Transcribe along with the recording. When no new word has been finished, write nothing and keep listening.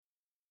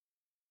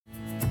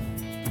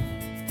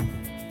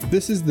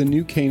This is the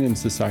New Canaan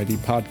Society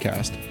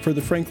podcast for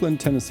the Franklin,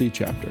 Tennessee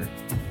chapter.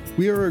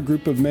 We are a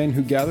group of men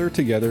who gather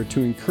together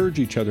to encourage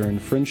each other in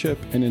friendship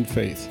and in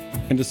faith,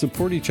 and to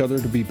support each other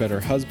to be better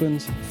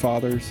husbands,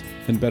 fathers,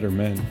 and better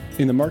men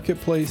in the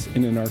marketplace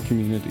and in our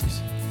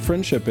communities.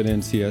 Friendship at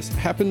NCS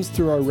happens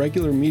through our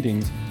regular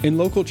meetings in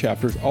local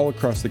chapters all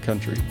across the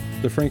country.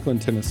 The Franklin,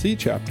 Tennessee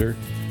chapter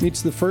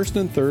meets the first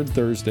and third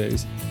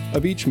Thursdays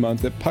of each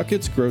month at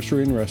Puckett's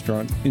Grocery and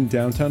Restaurant in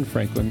downtown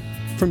Franklin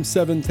from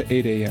 7 to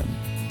 8 a.m.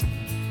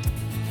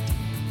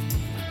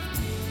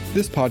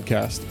 This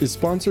podcast is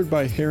sponsored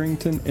by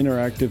Harrington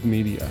Interactive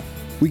Media.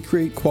 We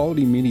create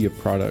quality media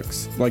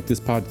products like this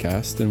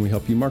podcast, and we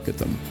help you market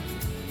them.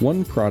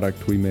 One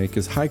product we make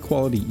is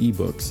high-quality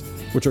ebooks,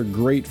 which are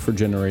great for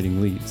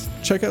generating leads.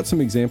 Check out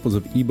some examples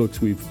of ebooks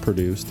we've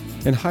produced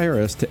and hire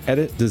us to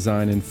edit,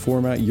 design, and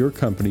format your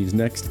company's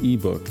next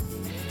ebook.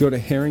 Go to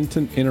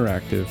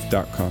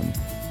harringtoninteractive.com.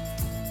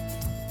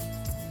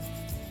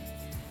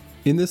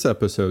 In this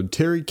episode,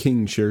 Terry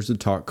King shares a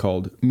talk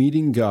called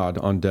Meeting God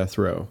on Death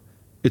Row.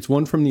 It's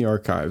one from the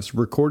archives,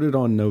 recorded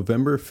on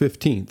November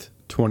 15th,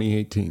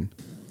 2018.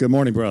 Good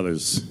morning,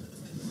 brothers.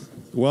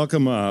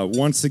 Welcome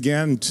once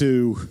again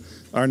to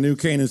our New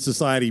Canaan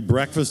Society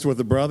Breakfast with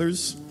the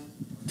Brothers.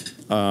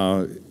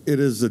 It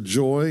is a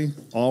joy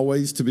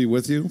always to be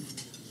with you.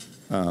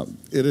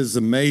 It is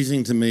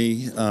amazing to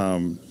me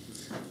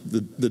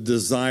the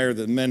desire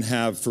that men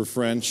have for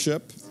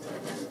friendship,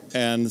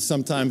 and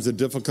sometimes the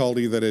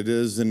difficulty that it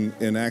is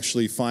in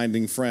actually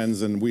finding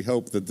friends, and we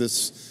hope that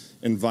this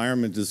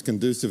environment is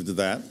conducive to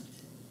that.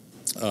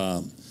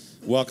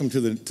 Welcome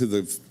to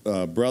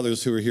the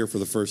brothers who are here for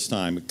the first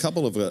time. A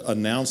couple of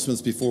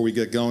announcements before we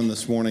get going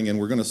this morning, and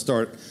we're going to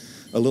start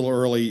a little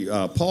early.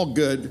 Paul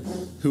Good,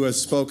 who has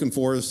spoken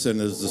for us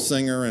and is a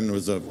singer and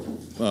was a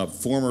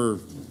former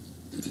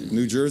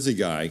New Jersey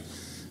guy,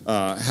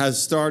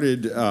 has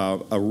started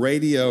a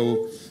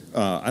radio.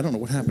 I don't know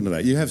what happened to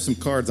that. You have some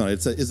cards on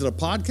it. Is it a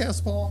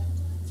podcast, Paul?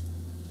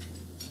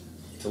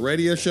 A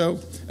radio show?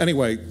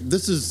 Anyway,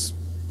 this is.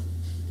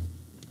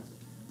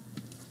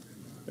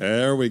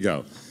 There we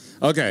go.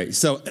 Okay,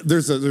 so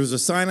there's a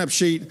sign-up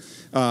sheet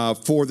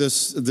for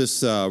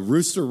this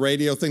Rooster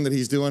Radio thing that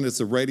he's doing. It's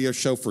a radio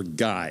show for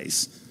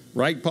guys,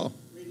 right, Paul?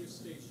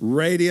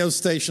 Radio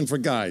station for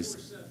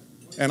guys.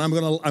 And I'm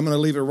gonna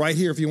leave it right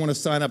here if you want to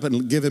sign up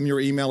and give him your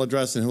email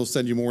address, and he'll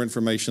send you more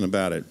information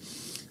about it.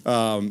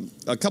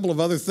 A couple of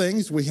other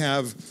things. We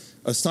have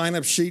a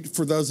sign-up sheet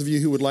for those of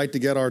you who would like to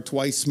get our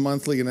twice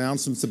monthly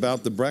announcements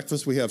about the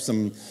breakfast. We have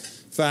some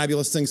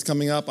fabulous things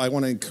coming up. I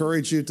want to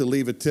encourage you to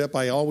leave a tip.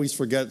 I always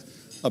forget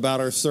about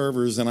our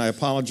servers, and I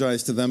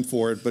apologize to them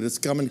for it, but it's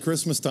coming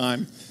Christmas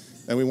time,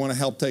 and we want to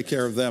help take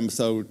care of them.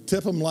 So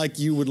tip them like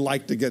you would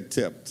like to get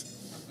tipped.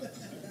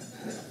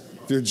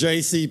 If you're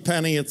J.C.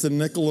 Penney, it's a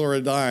nickel or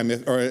a dime,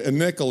 or a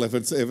nickel. If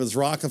it's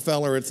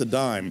Rockefeller, it's a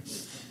dime.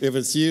 If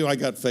it's you, I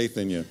got faith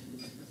in you.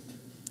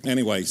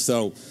 Anyway,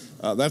 so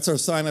that's our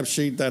sign-up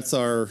sheet. That's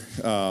our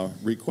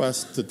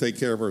request to take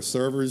care of our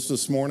servers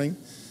this morning.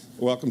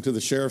 Welcome to the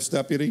sheriff's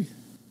deputy.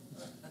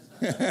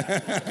 Yeah.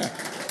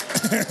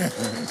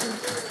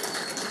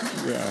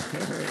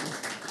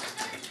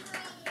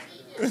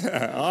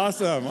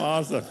 Awesome.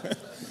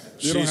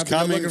 You don't have to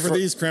go looking for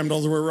these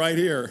criminals. We're right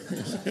here.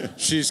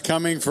 She's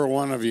coming for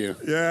one of you.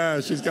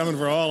 Yeah, she's coming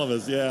for all of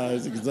us. Yeah,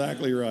 that's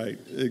exactly right.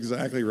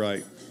 Exactly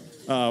right.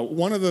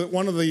 One of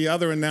the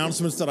other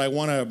announcements that I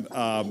want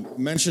to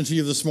mention to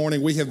you this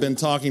morning, we have been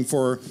talking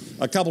for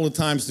a couple of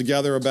times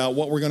together about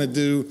what we're going to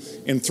do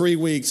in 3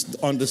 weeks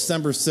on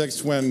December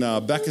 6th when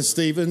Becca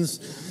Stevens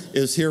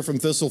is here from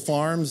Thistle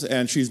Farms,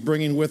 and she's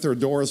bringing with her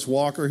Doris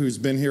Walker, who's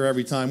been here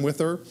every time with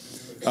her.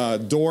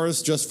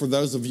 Doris, just for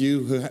those of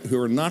you who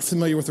are not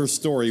familiar with her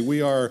story,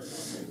 we are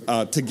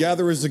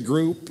together as a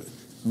group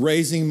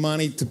raising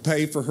money to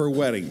pay for her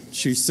wedding.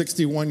 She's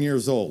 61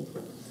 years old.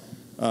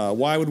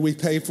 Why would we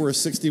pay for a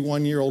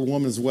 61-year-old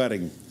woman's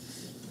wedding?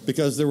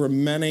 Because there were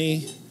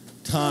many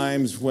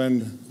times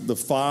when the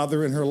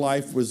father in her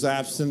life was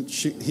absent.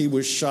 He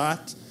was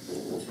shot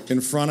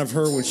in front of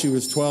her when she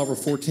was 12 or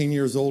 14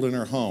 years old in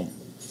her home.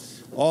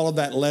 All of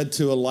that led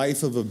to a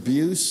life of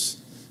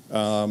abuse.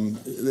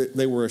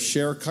 They were a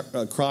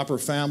sharecropper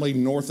family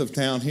north of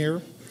town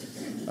here.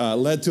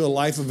 Led to a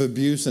life of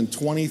abuse and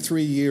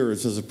 23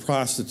 years as a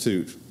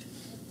prostitute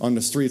on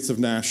the streets of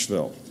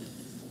Nashville.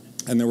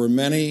 And there were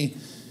many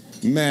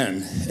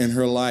men in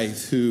her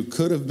life who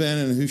could have been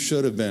and who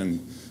should have been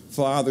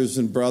fathers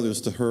and brothers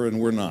to her,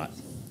 and we're not.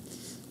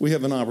 We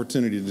have an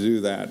opportunity to do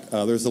that.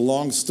 There's a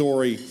long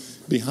story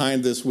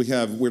behind this.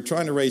 We're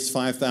trying to raise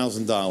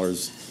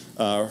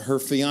 $5,000. Her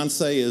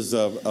fiance is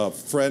a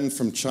friend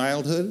from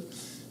childhood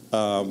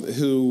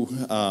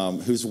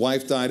whose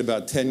wife died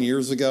about 10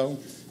 years ago.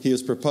 He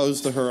has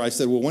proposed to her. I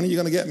said, well, when are you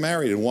going to get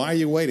married, and why are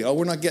you waiting? Oh,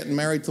 we're not getting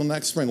married till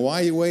next spring.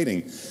 Why are you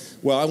waiting?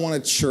 Well, I want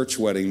a church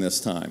wedding this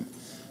time.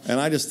 And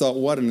I just thought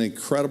what an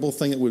incredible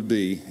thing it would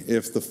be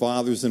if the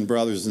fathers and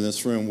brothers in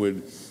this room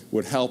would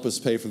would help us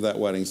pay for that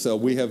wedding. So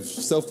we have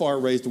so far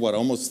raised,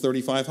 almost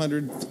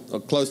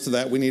 $3,500? Close to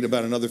that. We need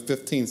about another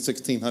 $1,500,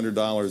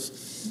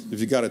 $1,600. If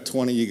you got a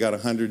 20, you got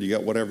 100, you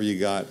got whatever you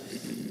got,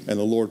 and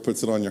the Lord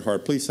puts it on your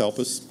heart. Please help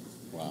us.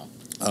 Wow.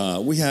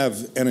 We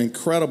have an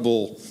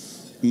incredible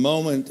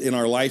moment in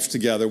our life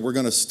together. We're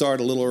going to start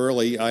a little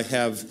early. I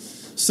have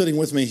sitting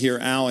with me here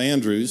Al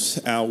Andrews.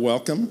 Al,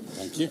 welcome.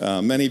 Thank you.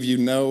 Many of you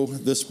know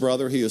this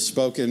brother. He has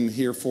spoken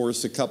here for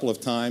us a couple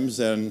of times,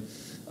 and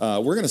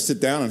we're going to sit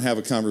down and have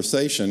a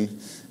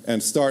conversation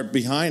and start.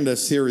 Behind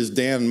us here is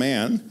Dan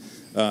Mann.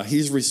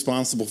 He's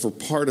responsible for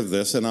part of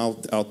this, and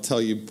I'll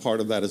tell you part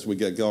of that as we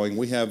get going.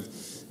 We have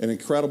an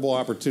incredible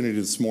opportunity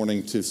this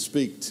morning to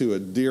speak to a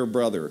dear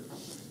brother.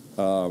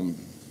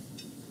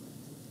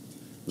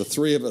 The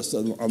three of us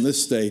on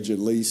this stage, at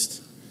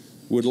least,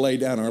 would lay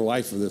down our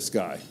life for this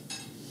guy.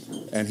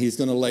 And he's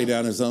going to lay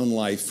down his own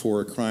life for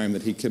a crime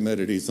that he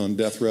committed. He's on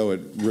death row at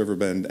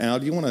Riverbend. Al,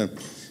 do you want to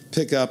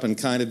pick up and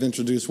kind of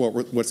introduce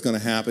what's going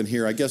to happen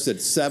here? I guess at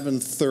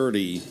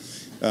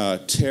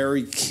 7:30,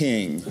 Terry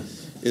King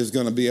is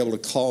going to be able to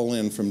call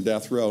in from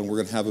death row, and we're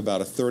going to have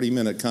about a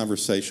 30-minute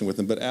conversation with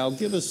him. But Al,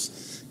 give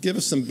us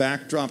some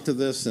backdrop to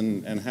this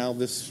and how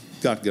this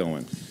got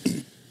going.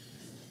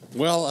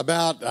 Well,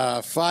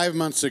 about 5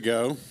 months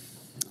ago,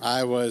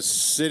 I was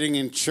sitting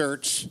in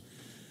church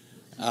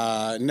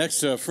next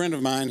to a friend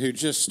of mine who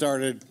just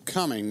started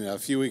coming a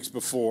few weeks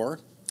before.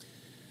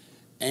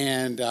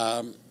 And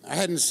I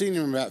hadn't seen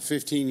him in about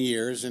 15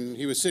 years, and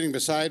he was sitting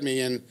beside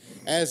me. And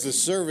as the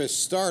service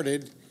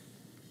started,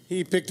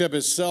 he picked up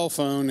his cell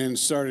phone and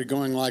started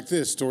going like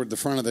this toward the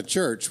front of the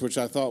church, which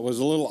I thought was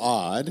a little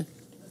odd.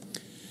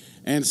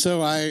 And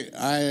so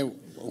I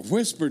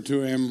whispered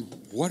to him,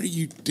 "What are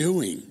you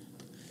doing?"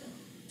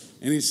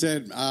 And he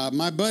said,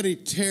 my buddy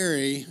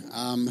Terry,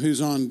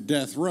 who's on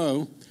death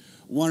row,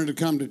 wanted to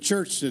come to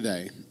church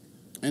today.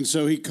 And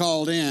so he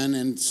called in,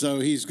 and so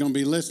he's going to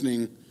be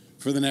listening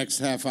for the next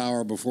half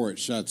hour before it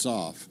shuts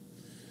off.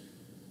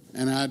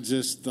 And I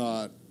just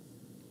thought,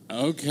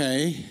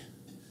 okay.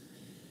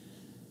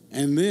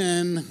 And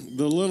then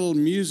the little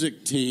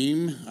music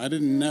team, I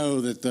didn't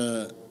know that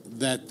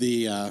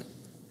the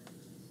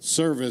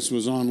service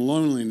was on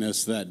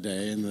loneliness that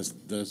day, and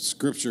the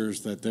scriptures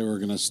that they were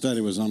going to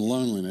study was on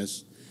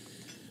loneliness.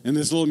 And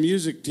this little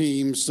music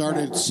team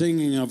started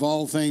singing, of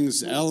all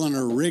things,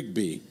 Eleanor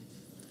Rigby,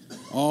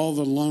 "All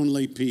the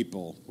Lonely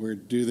People, Where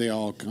Do They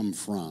All Come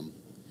From?"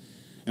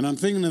 And I'm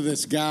thinking of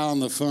this guy on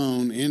the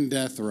phone in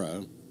death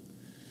row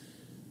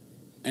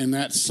and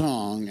that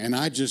song, and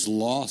I just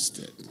lost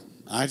it.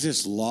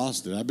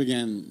 I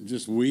began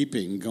just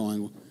weeping,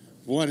 going,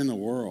 what in the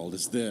world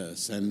is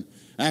this? And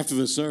after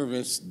the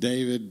service,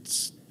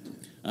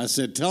 I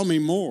said, "Tell me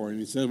more." And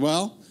he said,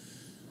 "Well,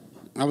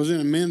 I was in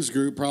a men's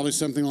group, probably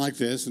something like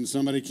this, and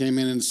somebody came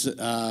in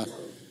and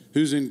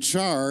who's in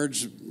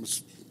charge,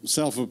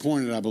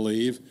 self-appointed, I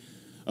believe,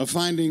 of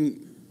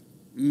finding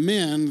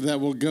men that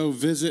will go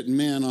visit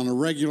men on a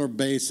regular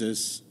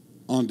basis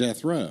on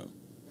death row.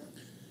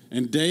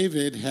 And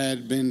David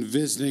had been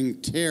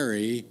visiting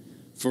Terry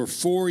for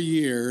 4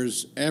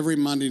 years every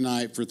Monday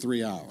night for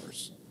 3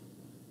 hours.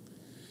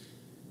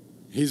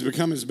 He's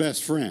become his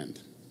best friend.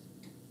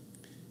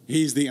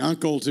 He's the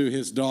uncle to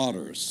his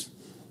daughters.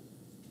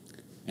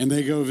 And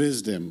they go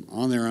visit him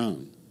on their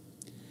own.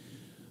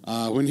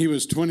 When he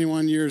was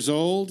 21 years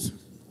old,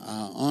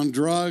 on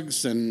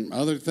drugs and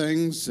other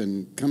things,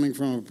 and coming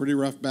from a pretty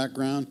rough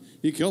background,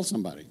 he killed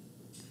somebody.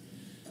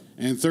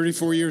 And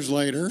 34 years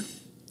later,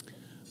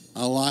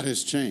 a lot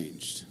has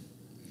changed.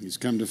 He's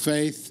come to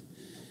faith.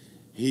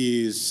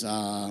 He's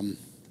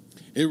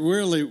it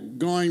really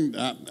going.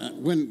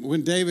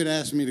 When David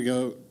asked me to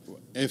go,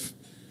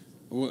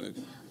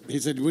 he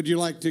said, "Would you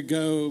like to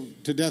go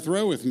to death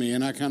row with me?"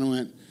 And I kind of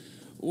went,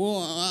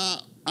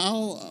 "Well,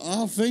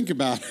 I'll think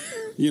about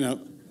it."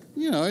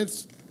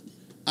 It's.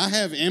 I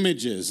have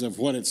images of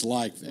what it's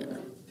like there.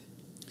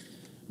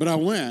 But I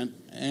went,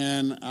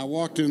 and I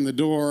walked in the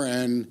door,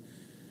 and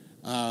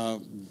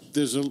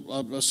there's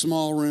a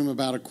small room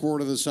about a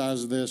quarter the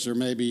size of this, or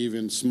maybe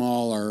even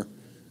smaller.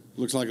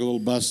 Looks like a little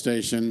bus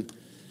station.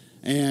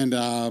 And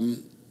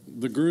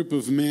the group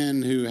of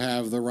men who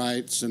have the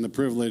rights and the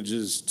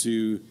privileges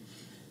to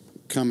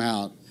come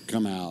out.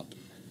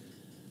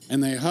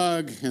 And they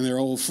hug, and they're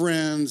old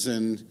friends,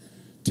 and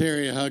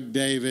Terry hugged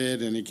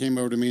David, and he came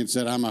over to me and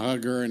said, "I'm a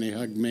hugger," and he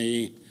hugged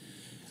me.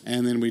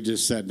 And then we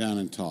just sat down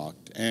and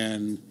talked.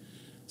 And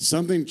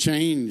something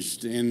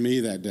changed in me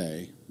that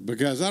day,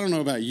 because I don't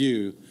know about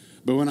you,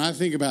 but when I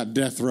think about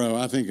death row,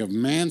 I think of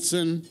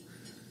Manson,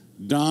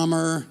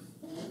 Dahmer,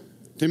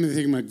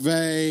 Timothy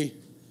McVeigh,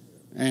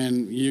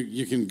 and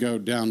you can go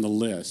down the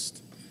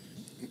list.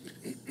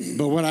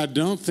 But what I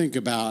don't think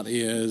about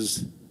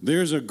is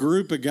there's a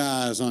group of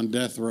guys on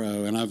death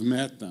row, and I've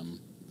met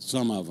them,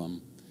 some of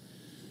them,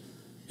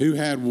 who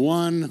had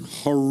one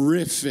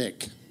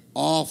horrific,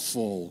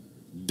 awful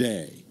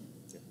day.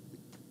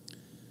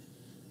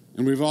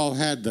 And we've all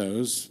had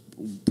those.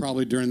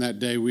 Probably during that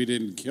day we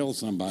didn't kill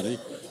somebody.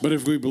 But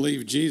if we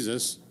believe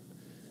Jesus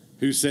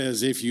who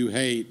says, if you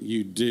hate,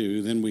 you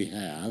do, then we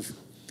have.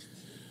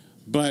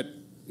 But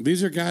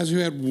these are guys who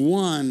had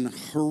one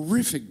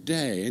horrific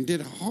day and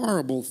did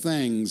horrible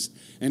things,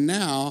 and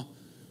now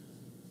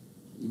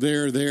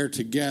they're there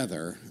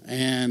together,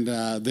 and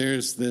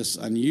there's this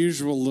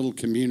unusual little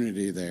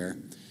community there.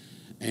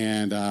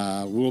 And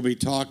we'll be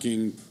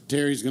talking,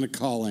 Terry's going to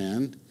call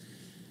in,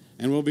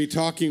 and we'll be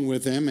talking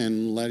with him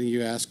and letting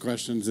you ask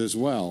questions as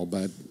well.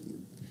 But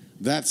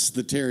that's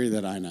the Terry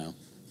that I know.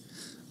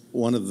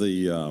 One of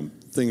the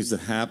things that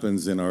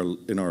happens in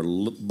our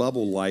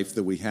bubble life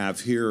that we have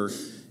here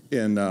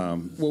in,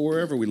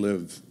 wherever we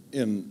live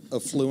in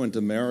affluent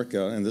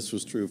America, and this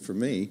was true for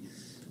me,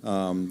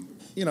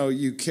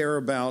 you care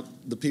about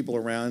the people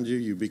around you.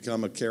 You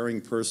become a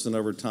caring person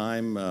over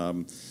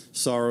time.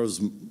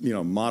 Sorrows,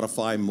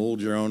 modify,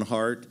 mold your own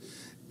heart.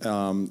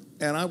 And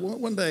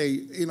one day,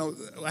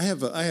 I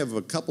have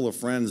a couple of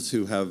friends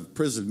who have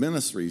prison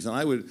ministries,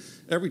 and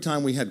every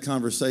time I had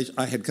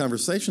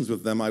conversations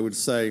with them, I would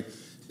say,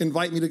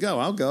 invite me to go.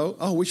 I'll go.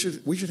 Oh, we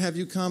should have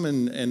you come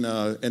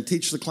and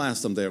teach the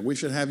class someday. We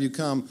should have you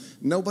come.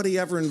 Nobody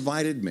ever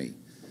invited me.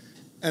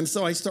 And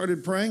so I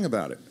started praying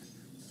about it.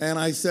 And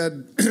I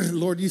said,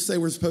 Lord, you say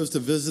we're supposed to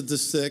visit the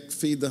sick,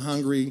 feed the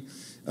hungry,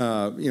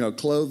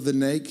 clothe the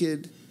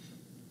naked,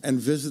 and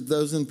visit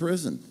those in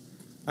prison.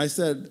 I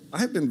said,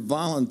 I've been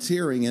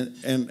volunteering,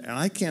 and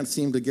I can't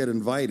seem to get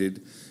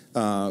invited.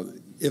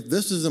 If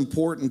this is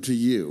important to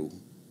you,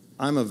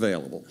 I'm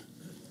available.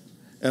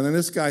 And then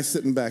this guy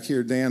sitting back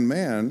here, Dan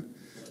Mann,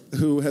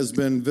 who has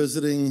been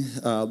visiting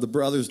the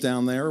brothers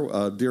down there,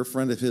 a dear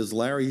friend of his,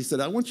 Larry, he said,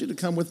 I want you to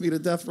come with me to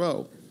Death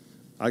Row.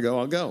 I go,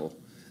 I'll go.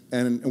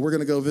 And we're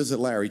going to go visit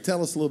Larry.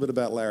 Tell us a little bit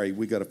about Larry.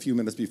 We got a few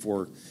minutes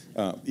before.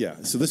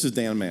 So this is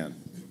Dan Mann.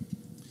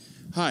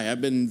 Hi,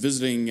 I've been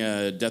visiting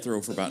Death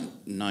Row for about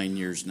 9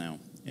 years now.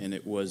 And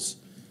it was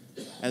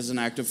as an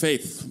act of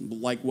faith,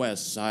 like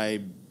Wes. I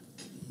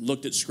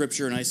looked at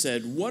Scripture and I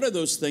said, what are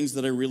those things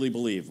that I really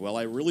believe? Well,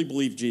 I really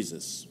believe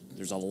Jesus.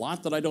 There's a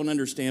lot that I don't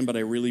understand, but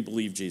I really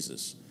believe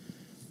Jesus.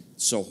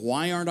 So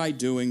why aren't I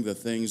doing the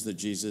things that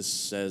Jesus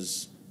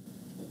says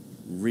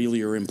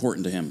really are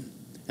important to him?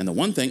 And the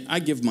one thing, I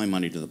give my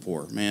money to the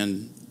poor.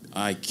 Man,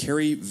 I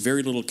carry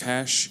very little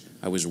cash.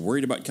 I was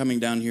worried about coming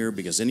down here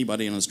because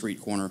anybody on the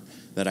street corner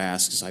that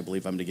asks, I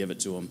believe I'm to give it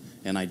to them,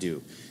 and I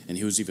do. And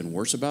who's even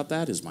worse about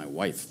that is my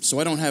wife. So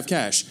I don't have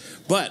cash.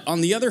 But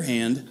on the other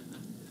hand,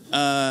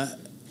 I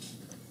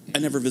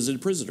never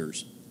visited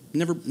prisoners.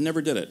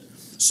 Never did it.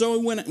 So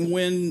when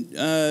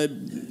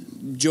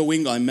Joe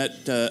Engel, I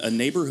met a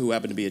neighbor who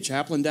happened to be a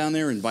chaplain down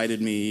there, invited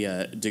me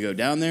to go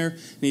down there,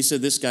 and he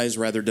said, this guy's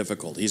rather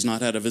difficult. He's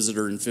not had a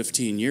visitor in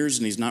 15 years,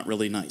 and he's not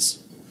really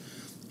nice.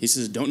 He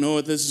says, don't know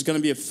if this is going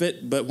to be a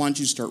fit, but why don't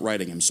you start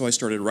writing him? So I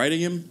started writing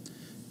him.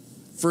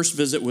 First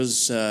visit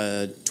was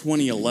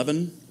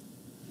 2011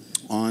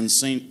 on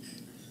St.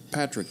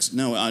 Valentine's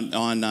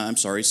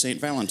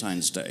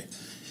Day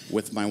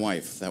with my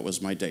wife. That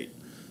was my date.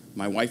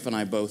 My wife and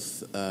I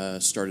both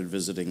started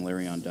visiting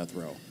Larry on death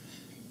row.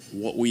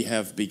 What we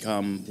have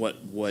become,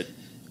 what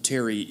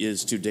Terry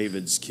is to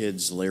David's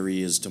kids,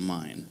 Larry is to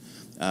mine.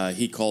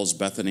 He calls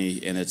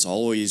Bethany, and it's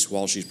always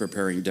while she's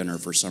preparing dinner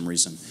for some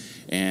reason.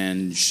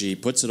 And she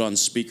puts it on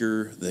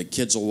speaker. The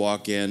kids will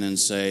walk in and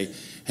say,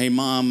 hey,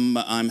 Mom,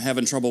 I'm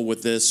having trouble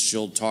with this.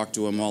 She'll talk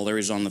to him while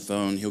Larry's on the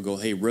phone. He'll go,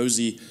 hey,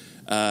 Rosie,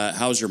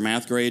 how's your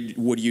math grade?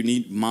 What do you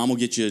need? Mom will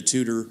get you a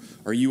tutor.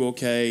 Are you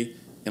okay?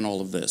 And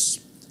all of this.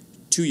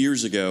 2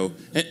 years ago,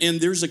 and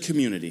there's a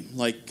community,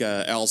 like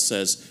Al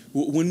says.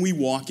 When we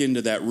walk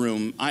into that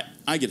room,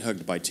 I get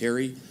hugged by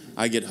Terry.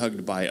 I get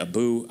hugged by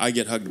Abu. I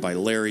get hugged by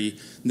Larry.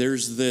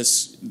 There's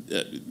this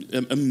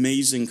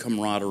amazing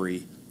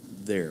camaraderie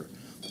there.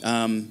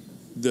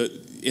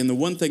 The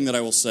one thing that I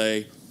will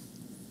say,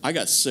 I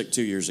got sick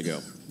 2 years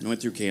ago. I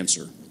went through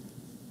cancer.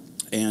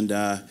 And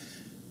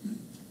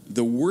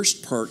the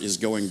worst part is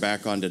going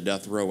back onto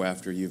death row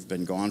after you've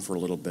been gone for a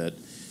little bit,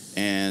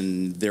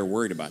 and they're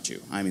worried about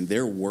you. I mean,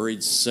 they're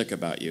worried sick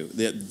about you.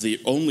 The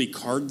only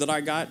card that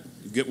I got,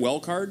 Get Well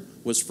card,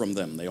 was from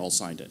them. They all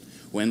signed it.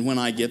 When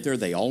I get there,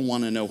 they all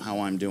want to know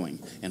how I'm doing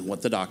and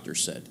what the doctor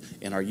said.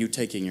 And are you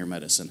taking your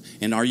medicine?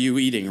 And are you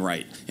eating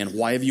right? And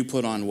why have you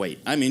put on weight?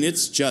 I mean,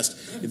 it's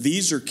just,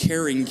 these are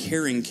caring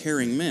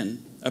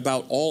men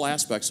about all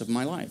aspects of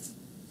my life.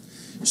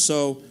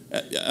 So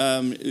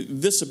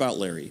this about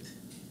Larry.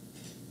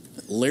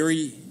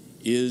 Larry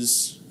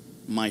is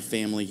my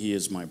family. He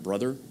is my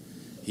brother.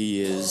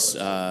 He is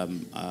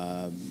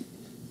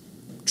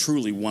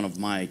truly one of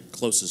my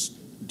closest,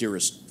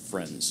 dearest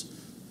friends.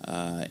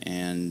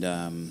 And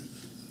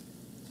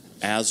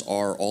as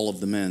are all of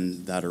the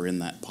men that are in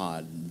that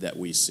pod that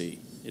we see.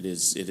 It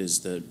is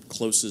the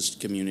closest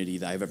community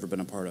that I've ever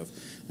been a part of.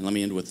 And let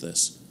me end with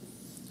this.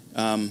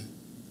 I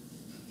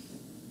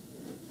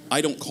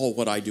don't call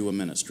what I do a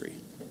ministry.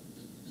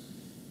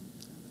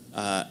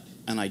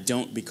 And I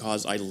don't,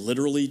 because I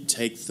literally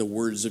take the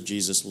words of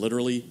Jesus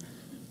literally,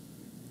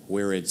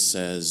 where it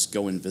says,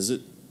 go and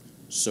visit,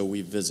 so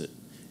we visit.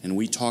 And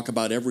we talk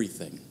about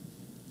everything.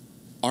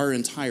 Our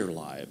entire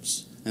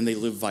lives, and they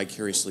live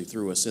vicariously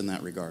through us in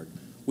that regard.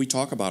 We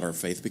talk about our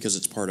faith because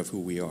it's part of who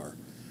we are,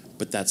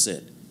 but that's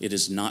it. It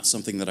is not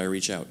something that I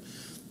reach out.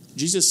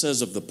 Jesus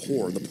says of the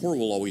poor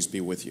will always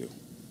be with you.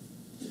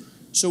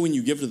 So when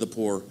you give to the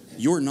poor,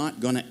 you're not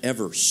going to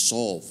ever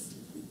solve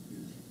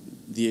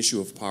the issue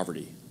of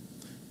poverty.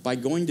 By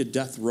going to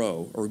death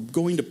row or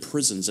going to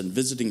prisons and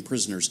visiting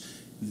prisoners,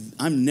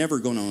 I'm never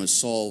going to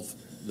solve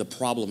the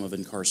problem of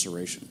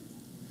incarceration.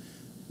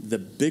 The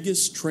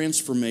biggest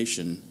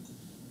transformation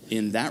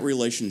in that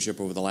relationship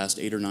over the last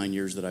 8 or 9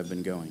 years that I've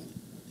been going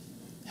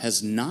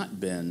has not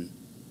been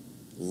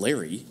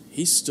Larry.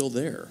 He's still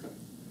there.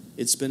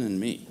 It's been in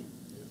me.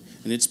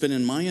 And it's been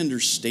in my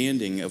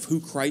understanding of who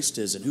Christ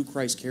is and who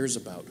Christ cares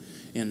about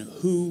and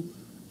who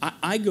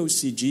I go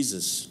see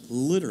Jesus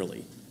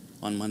literally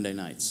on Monday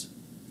nights,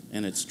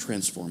 and it's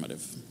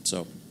transformative.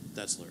 So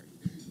that's Larry.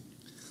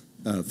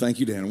 Thank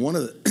you, Dan. One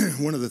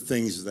of the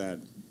things that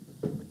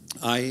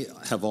I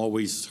have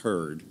always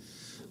heard,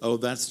 oh,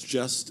 that's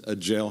just a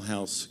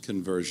jailhouse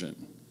conversion.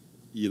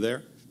 You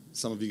there?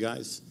 Some of you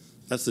guys?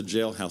 That's a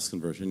jailhouse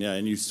conversion, yeah.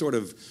 And you sort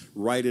of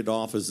write it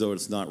off as though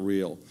it's not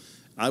real.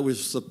 I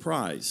was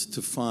surprised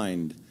to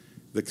find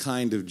the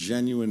kind of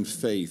genuine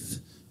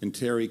faith in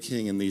Terry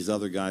King and these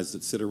other guys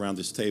that sit around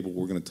this table.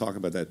 We're going to talk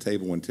about that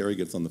table when Terry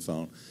gets on the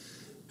phone.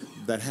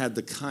 That had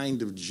the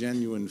kind of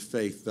genuine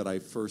faith that I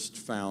first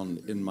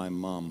found in my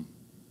mom.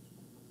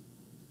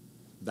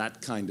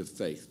 That kind of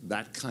faith,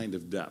 that kind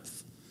of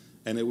depth.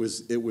 And it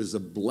was a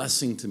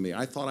blessing to me.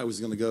 I thought I was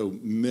going to go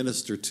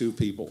minister to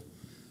people.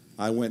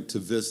 I went to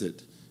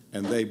visit,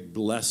 and they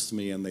blessed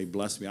me, and they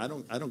blessed me. I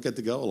don't get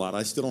to go a lot.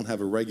 I still don't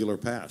have a regular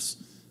pass,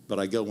 but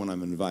I go when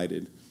I'm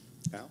invited.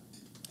 Al?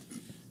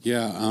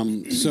 Yeah,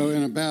 so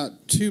in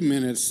about 2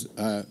 minutes,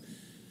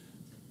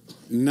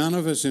 none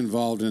of us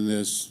involved in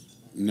this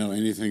know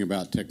anything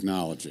about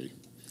technology.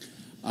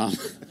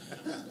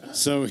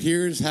 So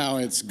here's how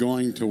it's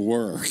going to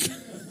work.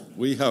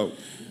 We hope.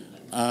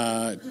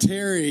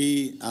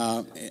 Terry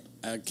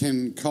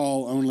can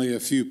call only a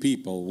few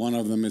people. One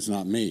of them is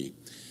not me.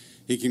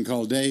 He can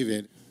call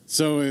David.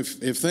 So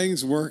if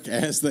things work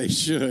as they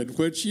should,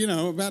 which,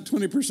 about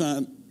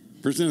 20%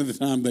 of the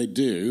time they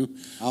do,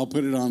 I'll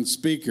put it on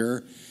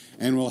speaker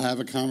and we'll have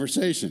a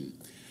conversation.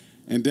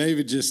 And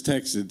David just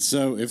texted,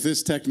 so if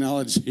this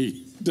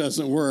technology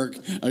doesn't work,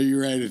 are you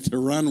ready to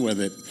run with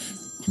it?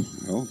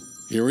 Well,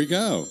 here we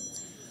go.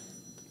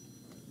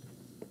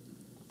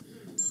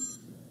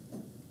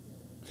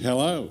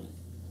 Hello?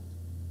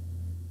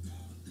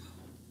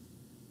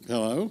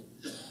 Hello?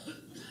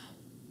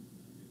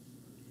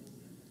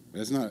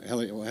 That's not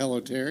hello,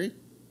 Terry.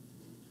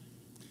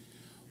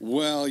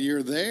 Well,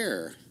 you're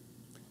there,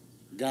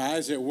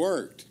 guys. It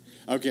worked.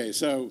 Okay,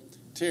 so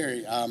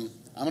Terry, I'm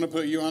going to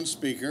put you on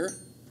speaker.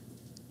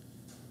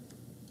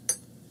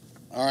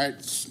 All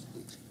right,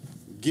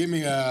 give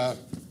me a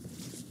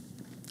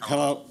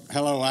hello,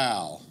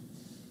 Al.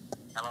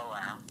 Hello,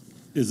 Al.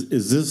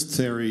 Is this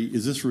Terry?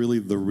 Is this really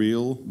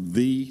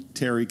the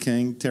Terry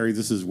King? Terry,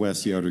 this is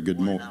Wes Yoder. Good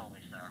morning.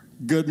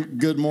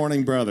 Good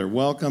morning, brother.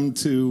 Welcome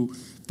to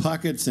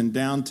Puckett's in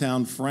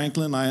downtown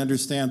Franklin. I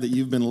understand that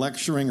you've been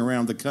lecturing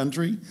around the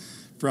country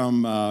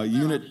from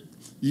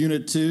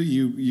Unit 2.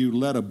 You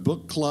led a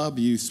book club.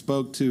 You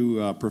spoke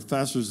to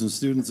professors and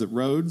students at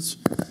Rhodes.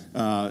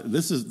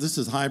 This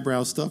is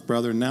highbrow stuff,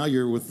 brother. Now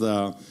you're with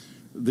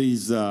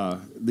these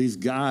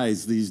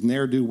guys, these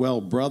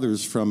ne'er-do-well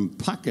brothers from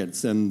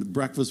Puckett's and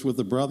Breakfast with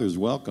the Brothers.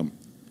 Welcome.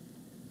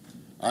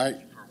 All right.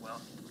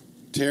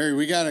 Terry,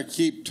 we got to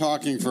keep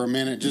talking for a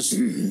minute.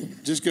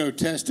 Just go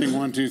testing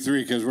 1, 2,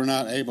 3 because we're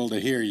not able to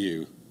hear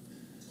you.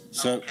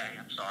 So, okay,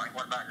 I'm sorry.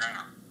 What about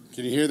now?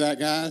 Can you hear that,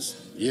 guys?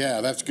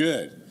 Yeah, that's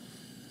good.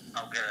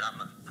 Oh, good.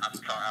 I'm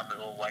sorry. I'm a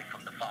little away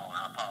from the phone.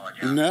 I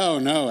apologize.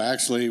 No.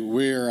 Actually,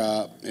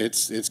 we're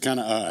it's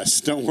kind of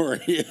us. Don't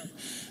worry.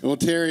 Well,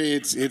 Terry,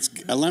 it's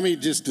let me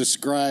just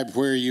describe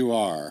where you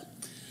are.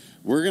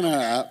 We're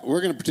gonna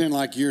pretend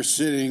like you're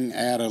sitting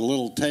at a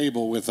little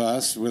table with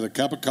us with a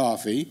cup of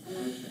coffee.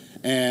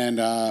 And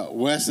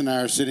Wes and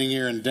I are sitting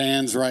here, and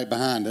Dan's right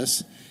behind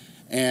us.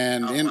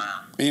 And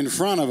in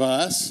front of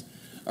us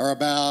are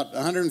about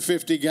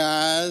 150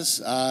 guys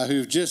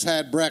who've just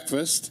had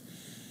breakfast.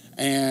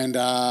 And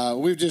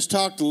we've just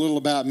talked a little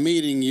about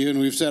meeting you, and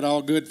we've said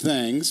all good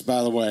things,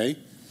 by the way.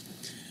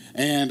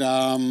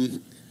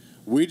 And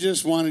we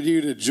just wanted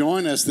you to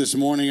join us this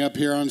morning up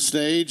here on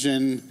stage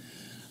and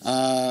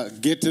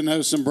get to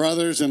know some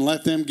brothers and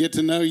let them get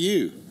to know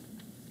you.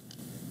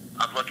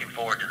 I'm looking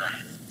forward to that.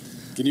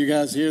 Can you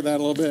guys hear that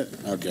a little bit?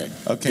 Okay.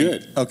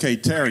 Good. Okay,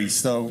 Terry.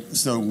 So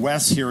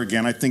Wes here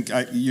again. I think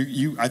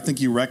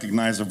you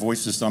recognize the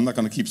voices. So I'm not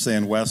going to keep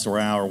saying Wes or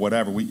Al or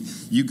whatever.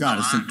 You got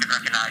us. I can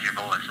recognize your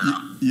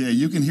voice. Yeah,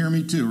 you can hear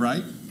me too,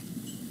 right?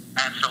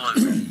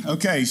 Absolutely.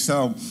 Okay,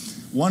 so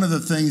one of the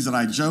things that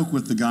I joke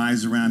with the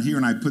guys around here,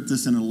 and I put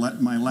this in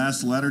my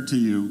last letter to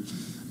you,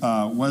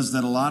 was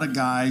that a lot of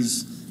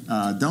guys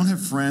don't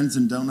have friends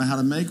and don't know how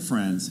to make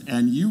friends.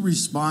 And you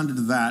responded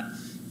to that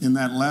in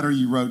that letter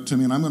you wrote to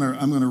me, and I'm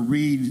gonna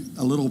read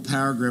a little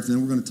paragraph, and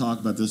then we're going to talk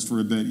about this for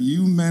a bit.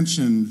 You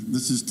mentioned,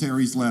 this is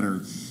Terry's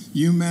letter,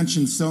 you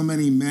mentioned so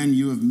many men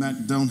you have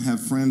met don't have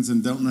friends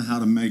and don't know how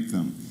to make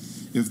them.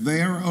 If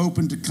they are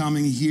open to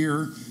coming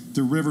here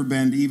to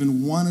Riverbend,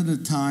 even one at a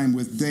time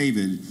with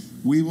David,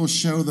 we will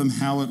show them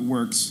how it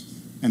works,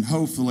 and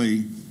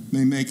hopefully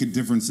may make a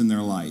difference in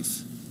their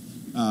life.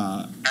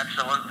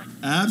 Absolutely.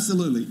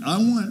 Absolutely. I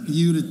want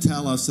you to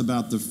tell us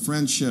about the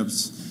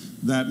friendships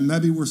that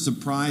maybe were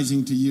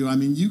surprising to you. I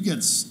mean, you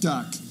get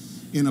stuck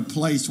in a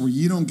place where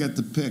you don't get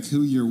to pick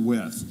who you're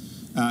with.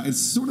 It's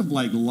sort of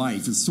like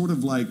life. It's sort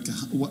of like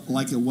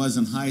it was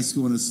in high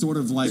school, and it's sort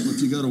of like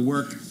if you go to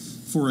work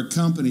for a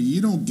company,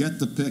 you don't get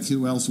to pick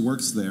who else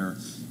works there.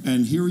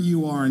 And here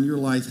you are in your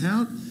life.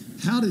 How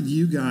did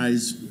you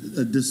guys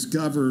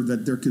discover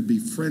that there could be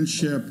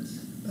friendship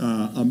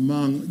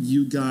among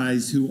you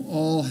guys who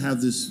all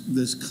have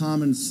this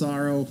common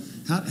sorrow?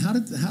 How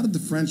did the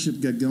friendship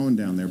get going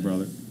down there,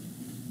 brother?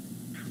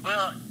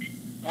 Well,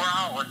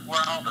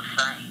 we're all the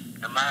same.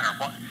 No matter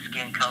what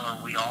skin color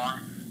we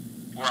are,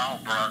 we're all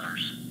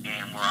brothers,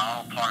 and we're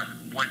all part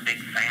of one big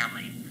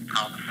family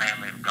called the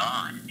family of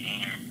God.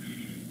 And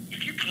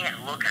if you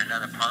can't look at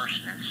another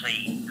person and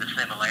see the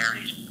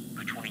similarities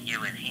between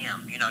you and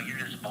him, you're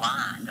just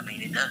blind. I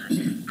mean,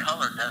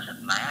 color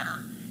doesn't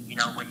matter.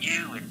 When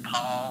you and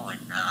Paul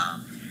and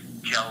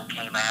Joe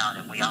came out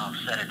and we all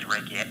sat at the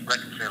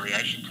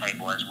reconciliation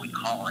table, as we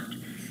call it,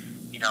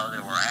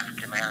 there were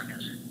African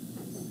Americans,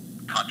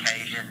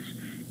 Caucasians,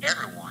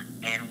 everyone,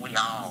 and we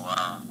all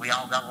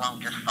got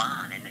along just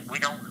fine. And we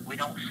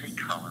don't see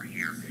color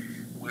here.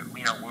 We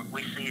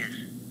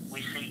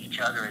see each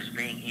other as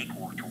being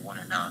equal to one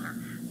another.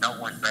 No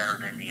one better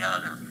than the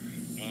other.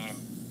 And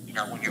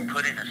when you're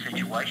put in a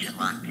situation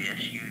like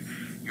this,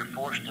 you're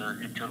forced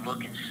to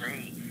look and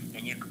see,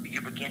 and you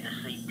begin to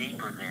see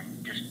deeper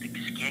than just the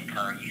skin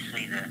color. You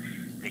see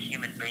the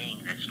human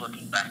being that's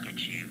looking back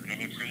at you,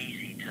 and it's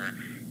easy to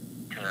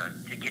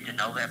get to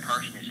know that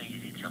person. It's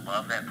easy to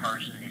love that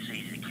person. It's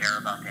easy to care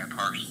about that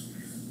person.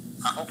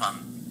 I hope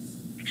I'm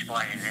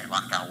explaining it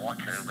like I want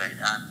to, but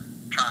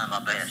I'm trying my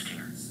best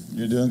here.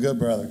 You're doing good,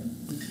 brother.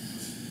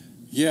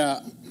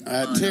 Yeah,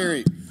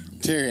 Terry,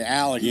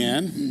 Al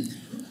again.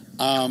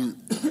 When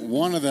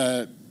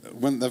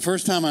the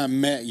first time I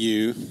met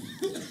you,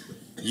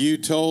 you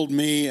told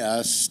me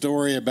a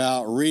story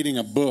about reading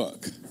a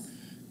book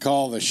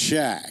called The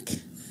Shack,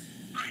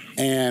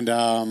 and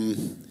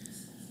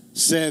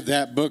said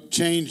that book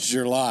changed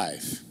your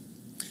life.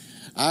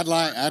 I'd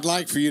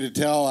like for you to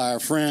tell our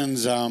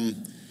friends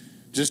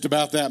just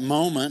about that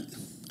moment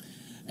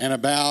and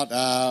about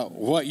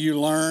what you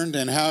learned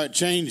and how it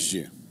changed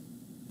you.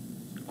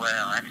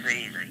 Well, that's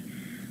easy.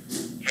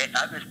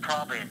 I was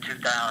probably in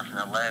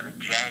 2011,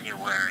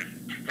 January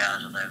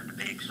 2011 to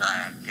be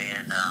exact,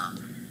 and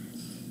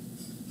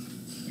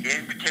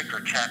in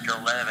particular, chapter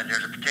 11,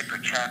 there's a particular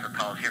chapter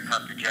called Here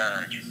Comes the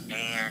Judge,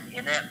 and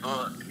in that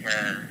book,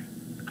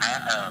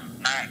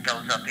 Mac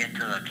goes up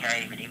into a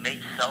cave and he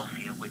meets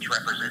Sophia, which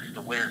represents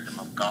the wisdom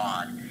of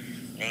God,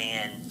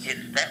 and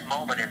it's that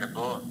moment in the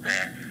book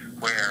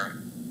where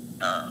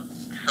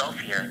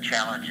Sophia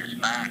challenges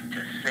Mac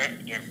to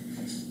sit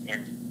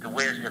in the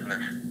wisdom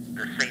of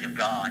the seat of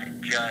God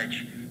and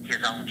judge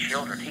his own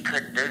children. He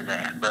couldn't do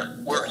that, but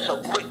we're so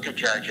quick to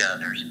judge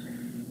others.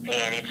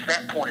 And it's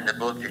that point in the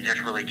book that just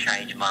really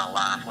changed my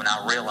life, when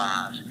I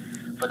realized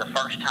for the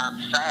first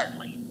time,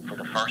 sadly, for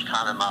the first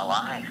time in my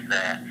life,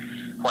 that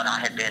what I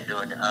had been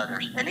doing to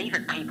others, and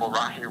even people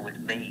right here with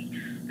me,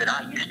 that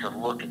I used to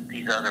look at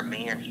these other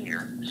men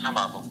here, some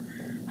of them,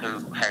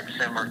 who had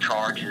similar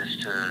charges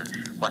to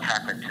what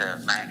happened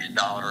to Mac's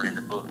daughter in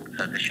the book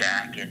of The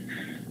Shack, and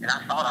I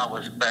thought I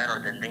was better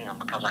than them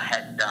because I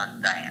hadn't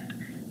done that.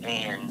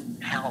 And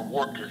how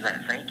warped is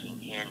that thinking?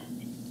 And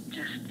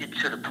it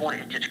to the point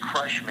it just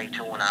crushed me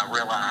to when I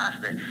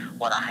realized that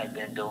what I had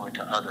been doing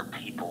to other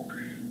people.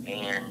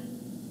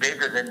 And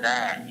bigger than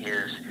that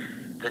is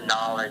the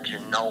knowledge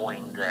and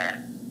knowing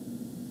that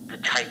the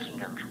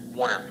taking of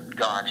one of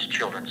God's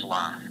children's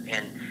life.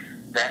 And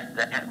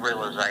that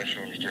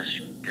realization has just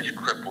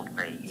crippled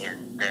me,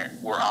 in that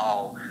we're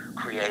all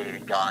created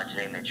in God's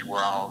image.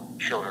 We're all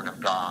children of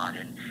God.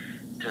 And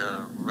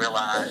to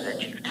realize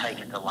that you've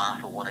taken the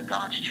life of one of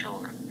God's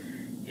children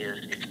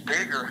it's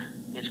bigger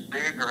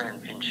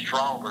and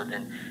stronger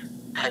than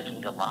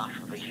taking the life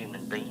of a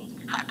human being.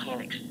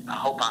 I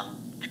hope I'm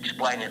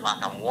explaining it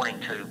like I'm wanting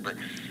to, but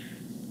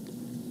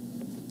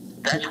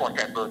that's what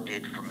that book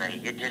did for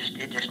me. It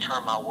just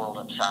turned my world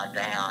upside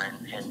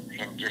down,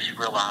 and just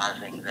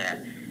realizing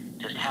that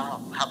just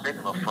how big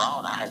of a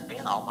fraud I had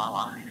been all my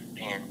life,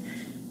 and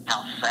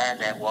how sad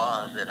that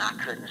was that I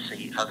couldn't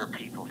see other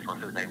people for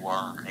who they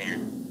were.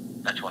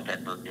 And that's what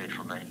that book did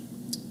for me.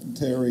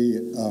 Terry,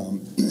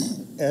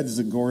 Ed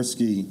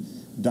Zagorski,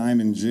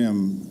 Diamond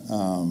Jim,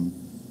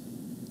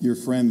 your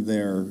friend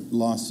there,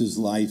 lost his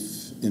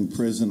life in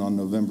prison on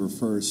November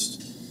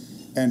 1st.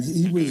 And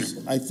he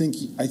was, I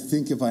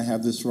think if I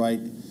have this right,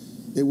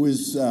 it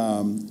was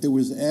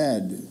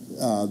Ed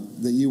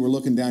that you were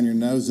looking down your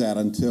nose at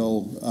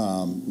until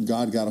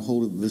God got a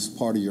hold of this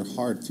part of your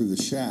heart through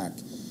the shack,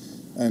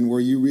 and where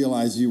you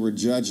realized you were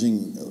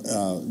judging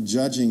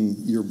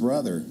your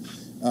brother.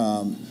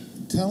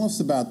 Tell us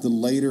about the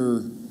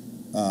later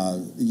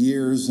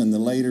years and the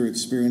later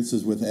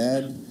experiences with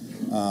Ed,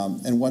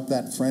 and what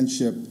that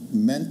friendship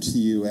meant to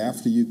you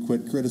after you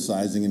quit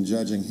criticizing and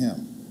judging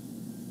him.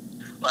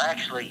 Well,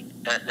 actually,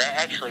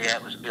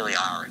 that was Billy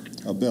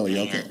Irick. Oh, Billy.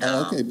 Okay.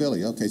 Okay,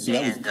 Billy. Okay, so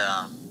that was.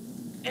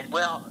 And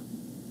well,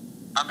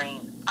 I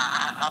mean,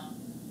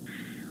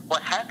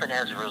 what happened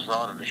as a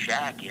result of the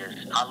shack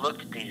is I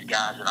looked at these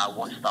guys that I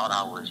once thought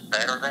I was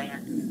better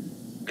than,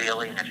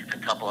 Billy and a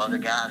couple other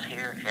guys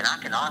here, and I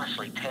can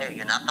honestly tell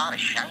you, and I'm not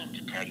ashamed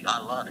to tell you, I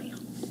love him.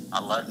 I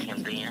loved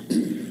him then,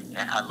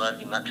 and I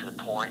loved him up to the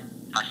point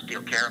I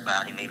still care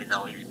about him even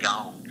though he's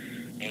gone.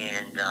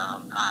 And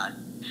I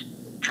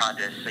tried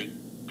to see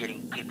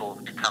getting people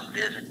to come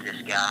visit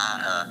this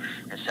guy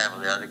and several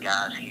of the other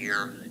guys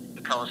here,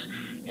 because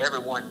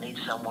everyone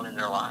needs someone in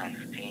their life,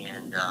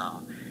 and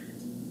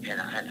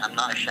I'm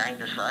not ashamed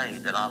to say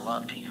that I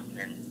loved him.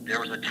 And there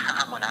was a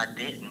time when I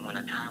didn't,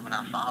 a time when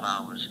I thought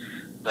I was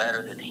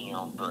better than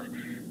him,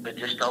 but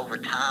just over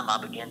time I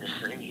began to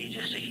see he's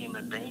just a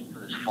human being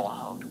who's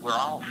flawed. We're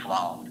all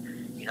flawed.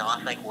 You know,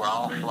 I think we're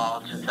all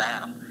flawed since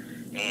Adam.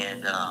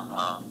 And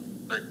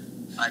but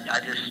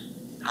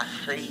I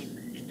see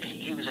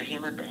he was a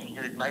human being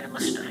who had made a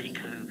mistake,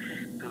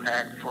 who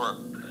had, for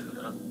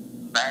a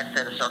bad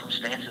set of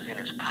circumstances in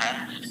his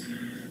past,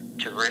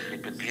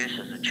 terrific abuse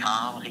as a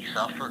child he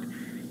suffered,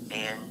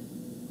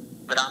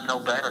 but I'm no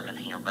better than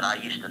him. But I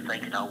used to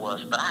think that I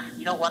was. But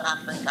you know what I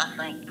think? I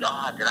thank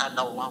God that I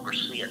no longer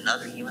see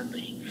another human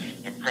being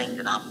and think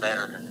that I'm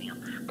better than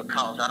them,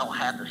 because I don't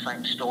have the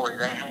same story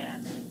they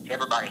had.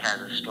 Everybody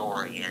has a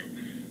story,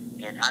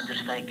 and I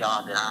just thank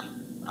God that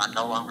I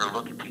no longer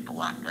look at people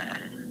like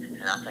that,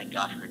 and I thank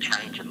God for the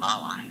change in my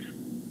life.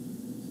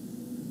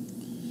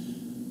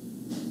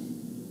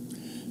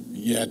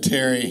 Yeah,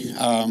 Terry,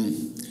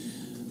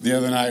 the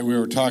other night we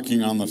were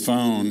talking on the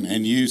phone,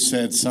 and you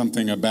said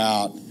something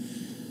about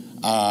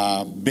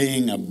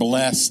being a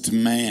blessed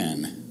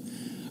man.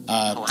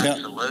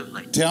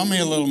 Absolutely. Tell me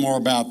a little more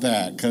about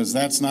that, because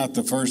that's not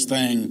the first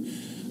thing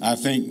I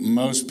think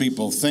most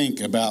people think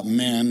about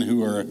men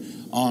who are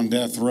on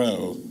death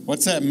row.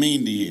 What's that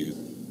mean to you?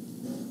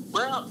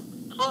 Well,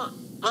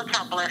 look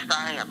how blessed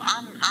I am.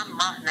 I'm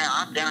right now,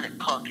 I'm down at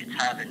Puckett's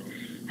having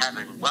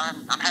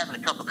I'm having a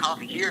cup of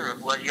coffee here.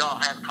 Well, y'all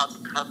have a cup of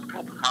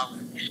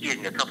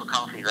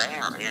coffee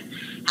there. And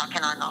how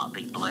can I not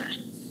be blessed?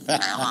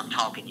 Now, I'm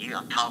talking to you.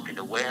 I'm talking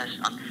to Wes.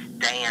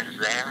 Dan's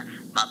there.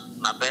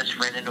 My best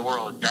friend in the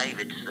world,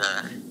 David's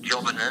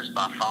joining us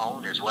by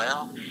phone as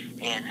well.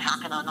 And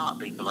how can I not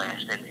be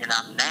blessed? And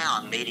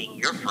I'm meeting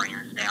your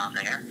friends down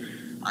there.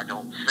 I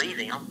don't see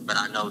them, but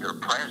I know they're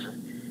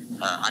present.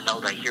 I know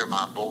they hear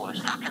my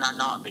voice. How can I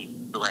not be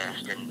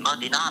blessed? And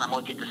Monday night, I'm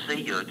going to get to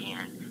see you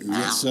again.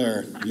 Yes,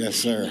 sir. Yes,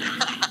 sir.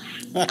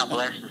 How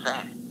blessed is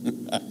that?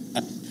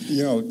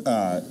 You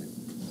know,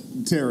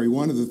 Terry,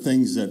 one of the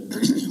things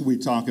that we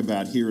talk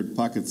about here at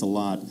Puckett's a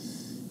lot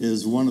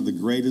is one of the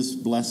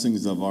greatest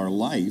blessings of our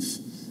life,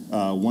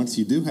 once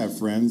you do have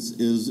friends,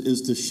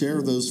 is to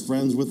share those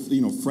friends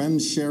with,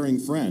 friends sharing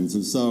friends.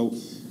 And so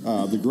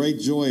the great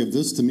joy of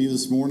this to me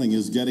this morning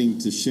is getting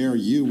to share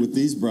you with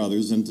these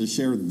brothers and to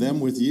share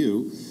them with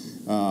you.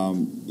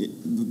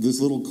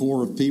 This little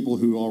core of people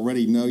who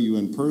already know you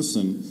in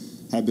person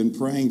have been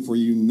praying for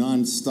you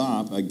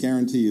nonstop. I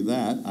guarantee you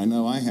that. I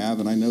know I have,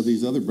 and I know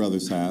these other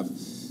brothers have.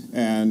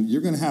 And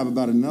you're going to have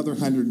about another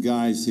 100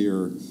 guys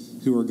here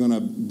who are going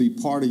to be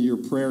part of your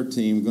prayer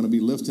team, going to be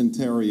lifting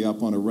Terry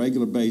up on a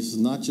regular basis,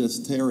 not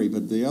just Terry,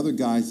 but the other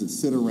guys that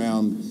sit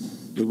around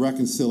the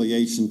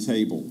reconciliation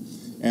table.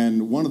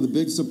 And one of the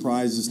big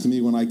surprises to me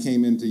when I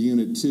came into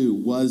Unit 2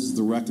 was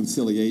the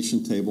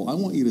reconciliation table. I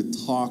want you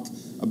to talk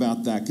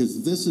about that,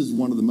 because this is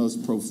one of the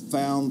most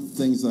profound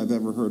things I've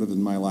ever heard of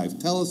in my life.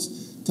 Tell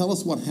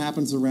us what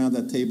happens around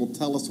that table.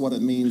 Tell us what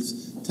it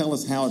means. Tell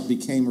us how it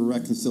became a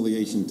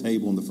reconciliation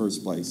table in the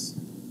first place.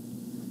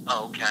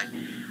 Okay.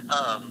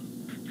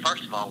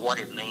 First of all, what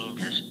it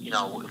means is,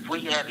 if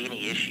we have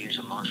any issues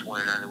amongst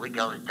one another, we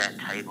go to that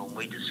table and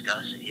we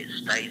discuss it. It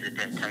stays at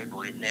that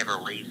table. It never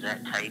leaves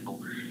that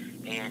table.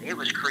 And it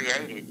was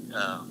created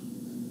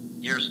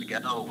years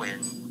ago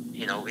when,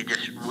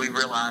 we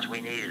realized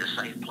we needed a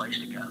safe place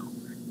to go.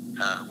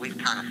 We've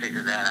kind of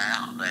figured that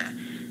out,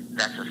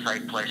 that's a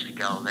safe place to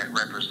go. That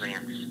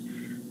represents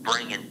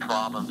bringing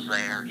problems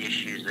there,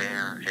 issues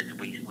there.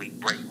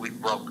 We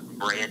broke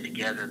bread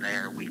together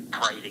there. We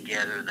pray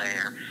together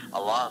there. A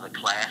lot of the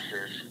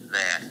classes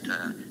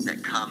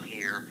that come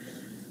here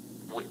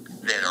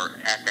that are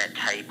at that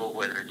table,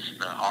 whether it's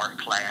the art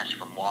class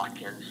from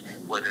Watkins,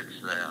 whether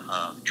it's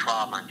the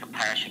trauma and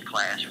compassion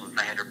class from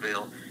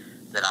Vanderbilt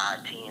that I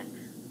attend,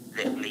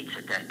 that meets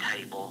at that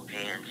table.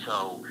 And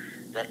so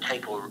that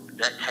table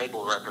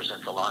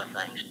represents a lot of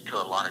things to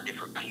a lot of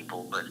different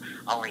people, but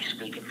only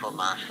speaking for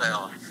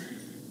myself,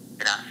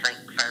 and I think,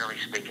 fairly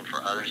speaking,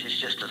 for others,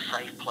 it's just a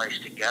safe place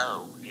to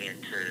go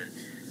and to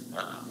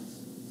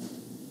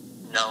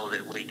know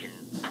that we can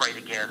pray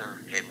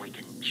together and we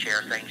can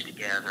share things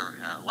together,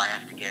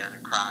 laugh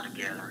together, cry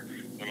together,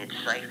 and it's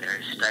safe there.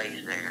 It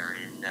stays there,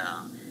 and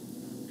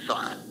so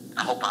I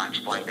hope I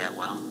explained that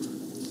well.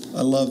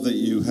 I love that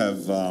you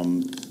have,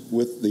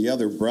 with the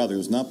other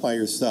brothers, not by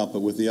yourself, but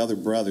with the other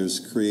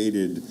brothers,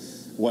 created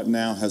what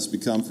now has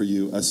become for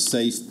you a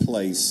safe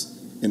place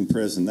in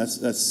prison.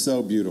 That's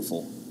so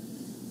beautiful.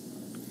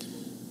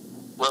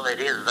 Well, it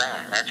is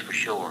that. That's for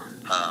sure,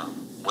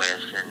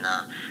 Wes. And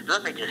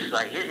let me just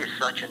say, it is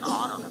such an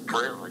honor and a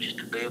privilege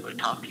to be able to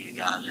talk to you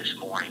guys this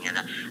morning. And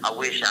I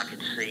wish I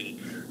could see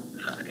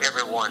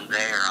everyone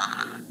there.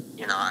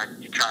 I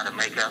try to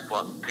make up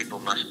what people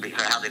must be,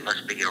 how they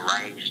must be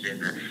arranged in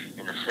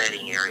the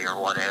setting area or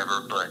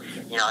whatever. But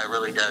it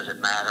really doesn't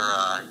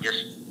matter.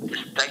 Just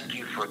thank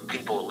you for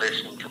people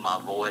listening to my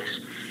voice.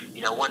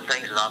 One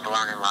thing that I've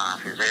learned in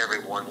life is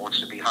everyone wants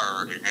to be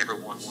heard and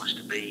everyone wants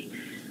to be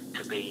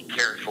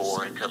cared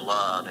for and to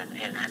love.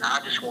 And I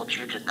just want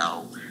you to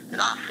know that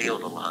I feel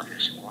the love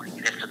this morning.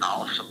 And it's an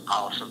awesome,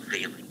 awesome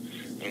feeling.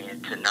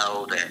 And to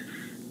know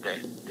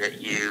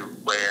that you,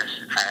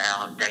 Wes,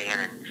 Al,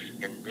 Dan,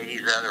 and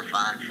these other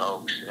fine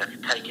folks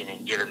have taken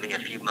and given me a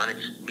few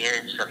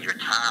minutes of your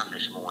time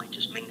this morning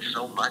just means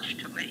so much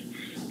to me.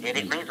 And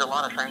it means a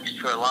lot of things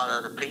to a lot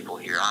of other people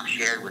here. I've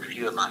shared with a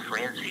few of my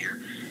friends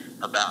here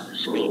about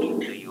speaking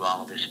to you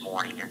all this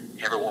morning,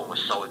 and everyone was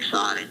so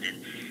excited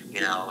and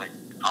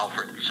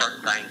offered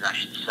certain things I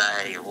should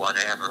say or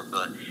whatever.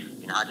 But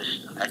I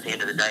just, at the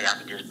end of the day, I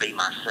can just be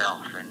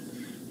myself, and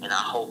I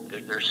hope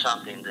that there's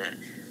something that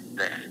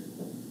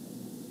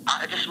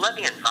I just let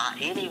me invite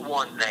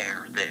anyone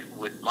there that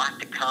would like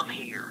to come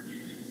here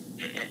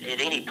at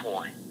any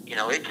point.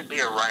 It can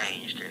be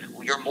arranged.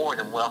 You're more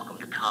than welcome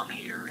to come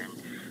here, and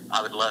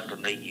I would love to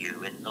meet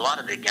you. And a lot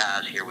of the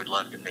guys here would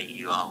love to meet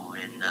you all,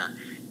 and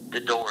the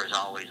door is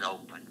always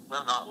open.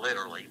 Well, not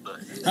literally,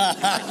 but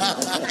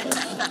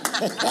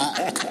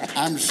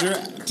I'm sure,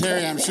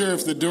 Terry. I'm sure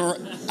if the door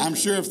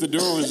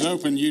was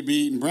open, you'd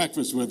be eating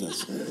breakfast with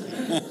us.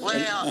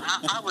 Well,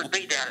 I would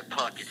be down at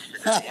Puckett's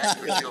today, that's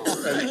for sure.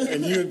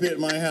 And you would be at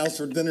my house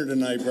for dinner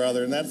tonight,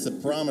 brother, and that's a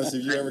promise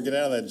if you ever get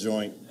out of that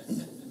joint.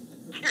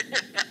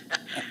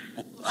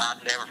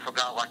 I've never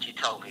forgot what you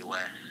told me,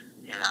 Wes,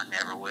 and I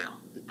never will.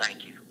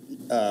 Thank you.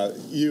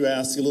 You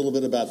asked a little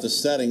bit about the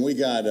setting. We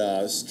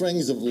got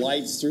strings of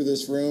lights through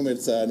this room.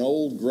 It's an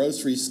old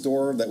grocery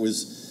store that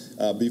was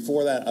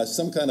before that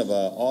some kind of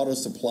a auto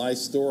supply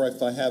store,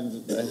 if I have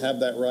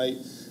that right.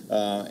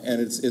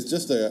 And it's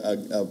just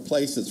a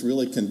place that's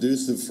really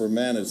conducive for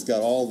men. It's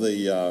got all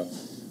the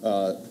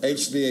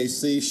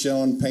HVAC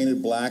shown,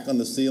 painted black on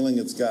the ceiling.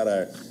 It's got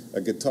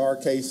a guitar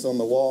case on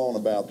the wall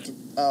and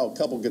a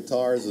couple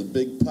guitars, a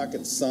big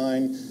Puckett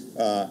sign.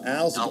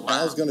 Al's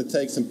going to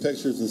take some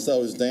pictures, and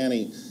so is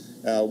Danny.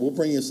 We'll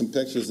bring you some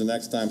pictures the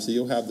next time, so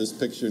you'll have this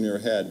picture in your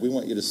head. We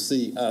want you to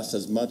see us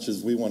as much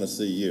as we want to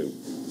see you.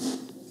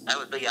 That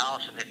would be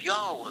awesome. If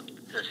y'all would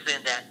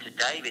send that to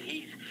David,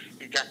 he's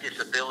got this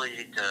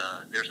ability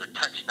to. There's a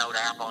touch note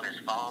app on his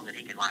phone that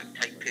he can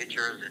take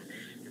pictures,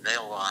 and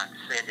they'll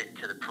send it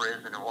to the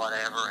prison or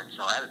whatever. And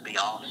so that would be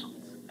awesome.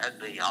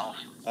 That'd be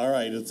awesome. All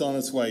right, it's on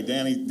its way.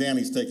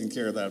 Danny's taking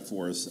care of that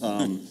for us.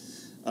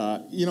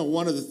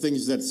 One of the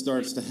things that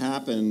starts to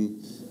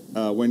happen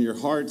when your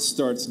heart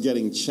starts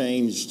getting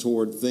changed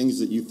toward things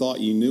that you thought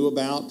you knew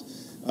about,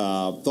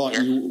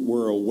 you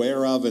were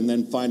aware of, and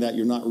then find out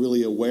you're not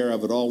really aware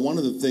of it all. One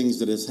of the things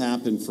that has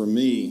happened for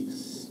me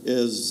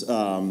is,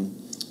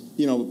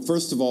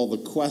 first of all, the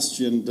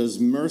question, does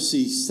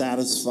mercy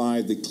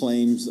satisfy the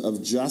claims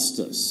of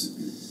justice?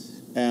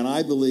 And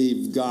I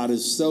believe God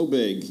is so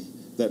big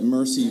that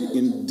mercy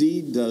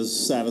indeed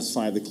does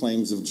satisfy the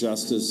claims of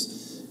justice.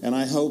 And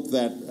I hope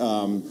that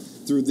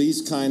through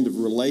these kind of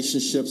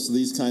relationships,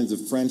 these kinds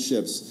of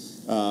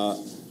friendships,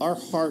 our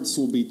hearts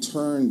will be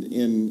turned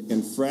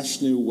in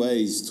fresh new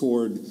ways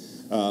toward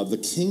the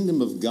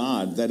kingdom of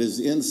God that is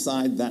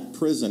inside that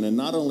prison. And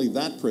not only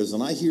that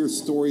prison, I hear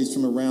stories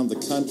from around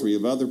the country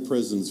of other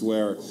prisons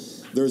where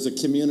there's a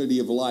community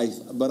of life.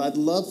 But I'd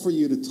love for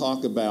you to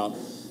talk about,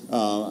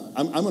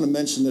 I'm going to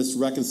mention this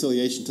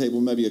reconciliation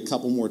table maybe a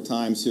couple more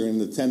times here in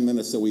the 10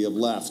 minutes that we have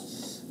left.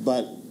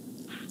 But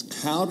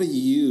how do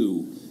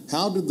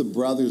the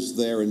brothers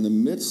there, in the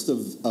midst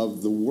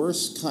of the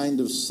worst kind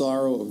of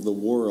sorrow of the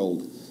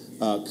world,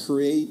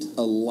 create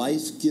a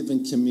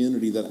life-giving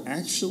community that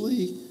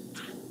actually,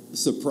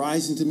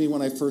 surprising to me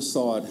when I first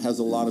saw it, has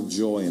a lot of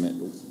joy in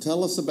it?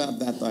 Tell us about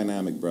that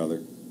dynamic,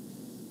 brother.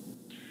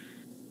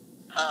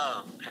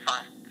 If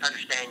I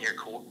understand your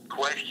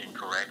question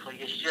correctly,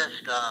 it's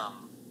just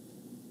I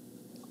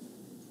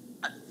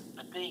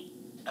think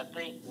I've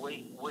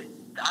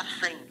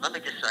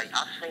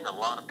seen a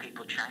lot of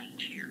people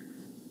change here.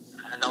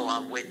 I know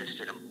I've witnessed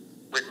it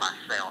with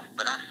myself,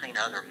 but I've seen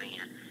other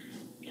men.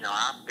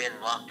 I've been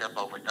locked up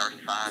over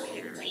 35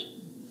 years,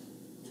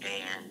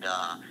 and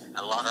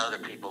a lot of other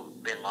people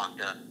have been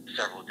locked up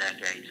several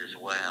decades as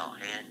well.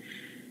 And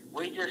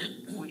we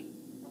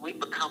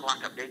become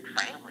like a big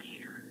family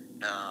here,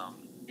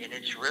 and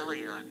it's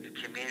really a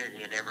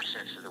community in every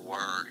sense of the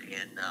word.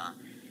 And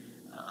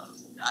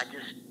I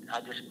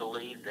just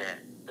believe that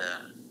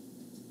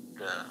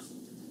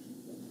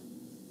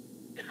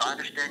if I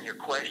understand your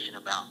question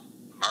about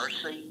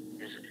mercy,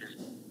 is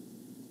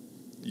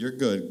You're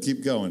good.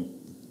 Keep going.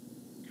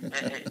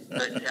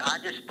 but I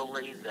just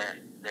believe that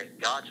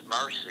God's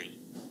mercy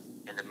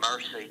and the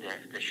mercy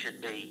that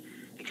should be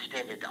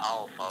extended to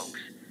all folks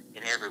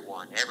and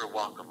everyone, every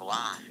walk of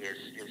life is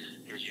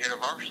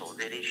universal,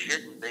 that it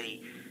shouldn't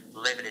be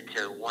limited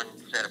to one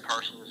set of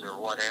persons or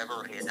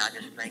whatever. And I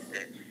just think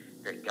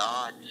that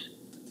God's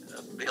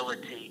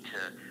ability to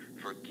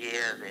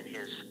forgive and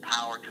his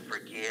power to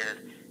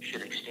forgive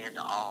should extend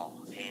to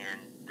all.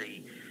 And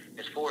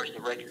as far as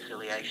the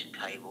reconciliation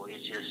table,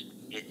 it's just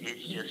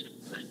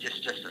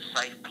a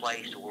safe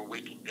place where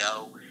we can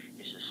go.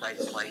 It's a safe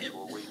place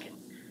where we can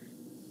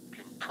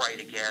pray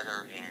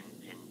together and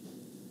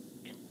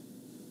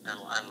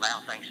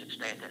allow things to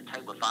stay at that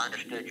table. If I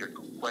understood your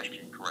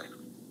question correctly.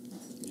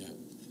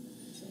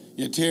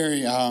 Yeah,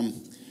 Terry, I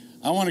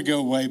want to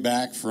go way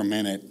back for a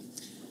minute.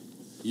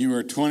 You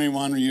were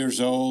 21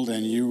 years old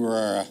and you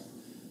were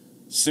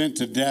sent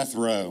to death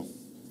row.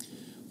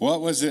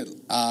 What was it?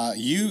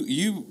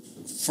 You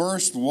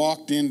first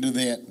walked into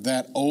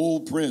that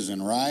old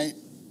prison, right?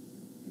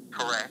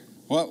 Correct.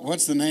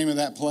 What's the name of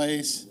that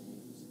place?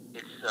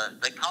 It's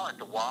they call it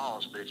the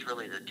Walls, but it's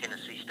really the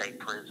Tennessee State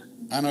Prison.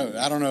 I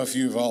don't know if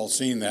you've all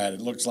seen that.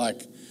 It looks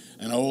like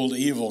an old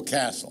evil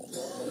castle.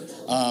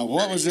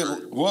 What was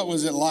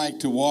it like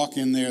to walk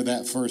in there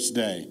that first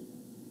day?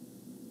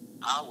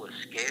 I was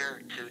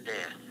scared to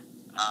death.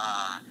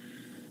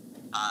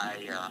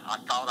 I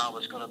thought I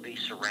was going to be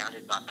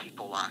surrounded by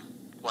people like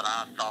what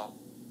I thought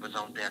was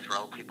on death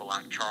row, people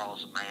like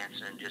Charles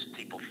Manson, just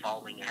people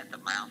foaming at the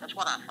mouth. That's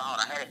what I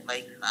thought. I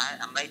made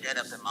that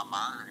up in my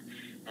mind,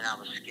 and I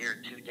was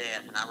scared to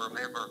death. And I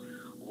remember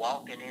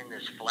walking in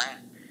this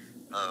flat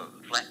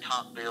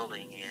top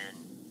building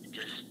and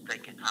just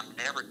thinking, I'm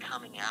never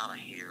coming out of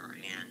here.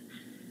 And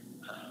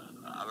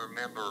I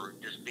remember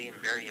just being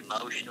very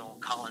emotional,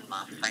 calling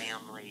my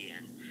family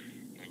and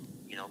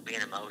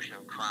being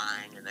emotional,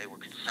 crying, and they were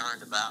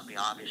concerned about me,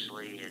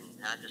 obviously. And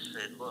I just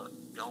said, look,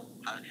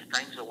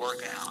 things will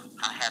work out.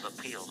 I have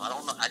appeals.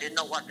 I didn't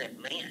know what that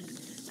meant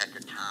at the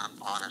time,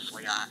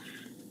 honestly.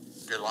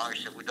 The lawyer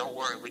said, well, don't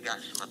worry, we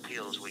got some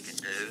appeals we can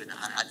do. And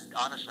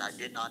honestly, I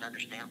did not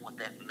understand what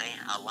that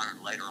meant. I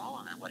learned later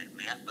on what it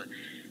meant, but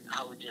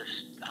I was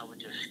just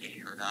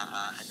scared.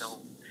 I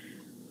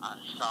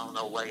saw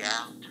no way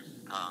out.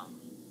 I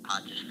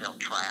just felt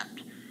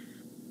trapped.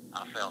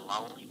 I felt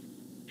lonely,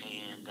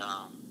 and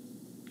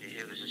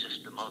it was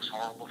just the most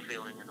horrible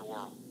feeling in the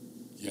world.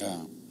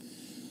 Yeah.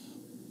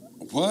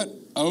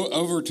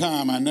 Over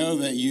time, I know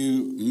that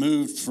you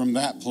moved from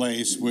that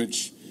place,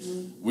 which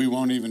we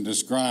won't even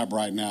describe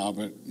right now,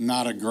 but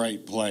not a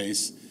great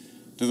place,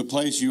 to the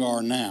place you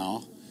are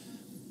now.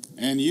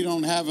 And you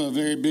don't have a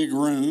very big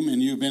room,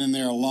 and you've been in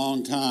there a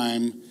long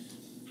time.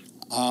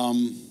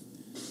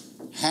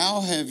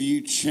 How have you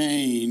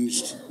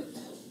changed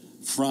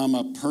from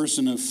a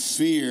person of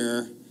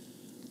fear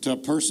to a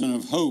person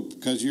of hope?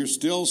 Because you're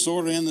still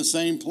sort of in the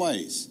same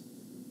place.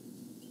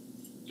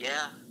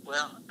 Yeah,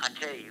 well, I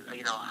tell you,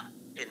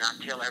 and I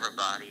tell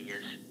everybody,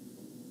 is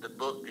the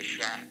book, The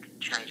Shack,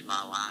 changed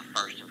my life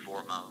first and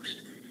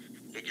foremost.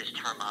 It just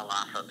turned my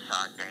life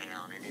upside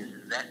down.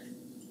 And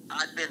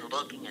I'd been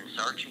looking and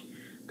searching,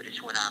 but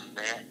it's when I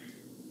met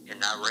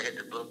and I read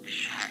the book, The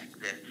Shack,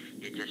 that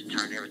it just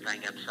turned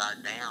everything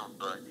upside down.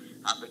 But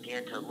I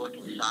began to look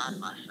inside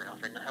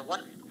myself. And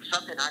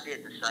something I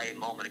didn't say a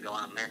moment ago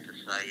I meant to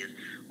say is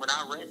when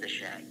I read The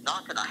Shack,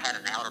 not that I had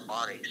an outer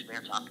body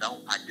experience,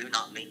 I do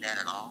not mean that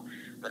at all,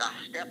 but I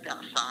stepped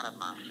outside of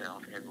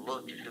myself and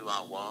looked at who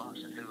I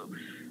was and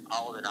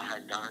all that I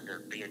had done to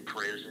be in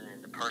prison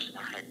and the person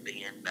I had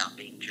been, about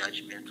being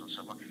judgmental and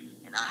so on.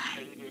 And I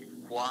hated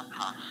what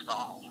I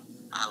saw.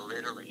 I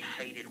literally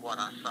hated what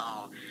I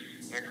saw.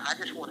 And I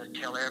just want to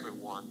tell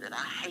everyone that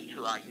I hate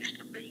who I used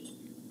to be,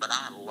 but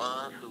I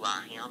love who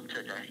I am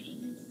today.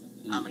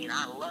 I mean,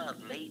 I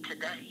love me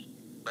today,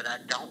 but I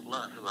don't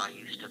love who I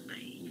used to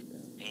be.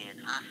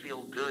 And I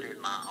feel good in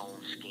my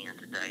own skin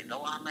today,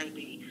 though I may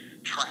be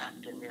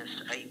trapped in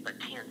this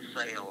 8x10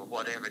 cell or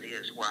whatever it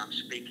is where I'm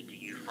speaking to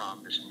you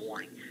from this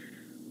morning.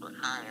 But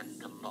I am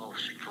the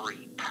most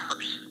free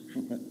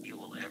person you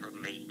will ever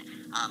meet.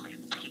 I'm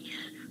in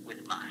peace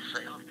with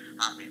myself.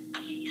 I'm in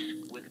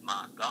peace with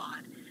my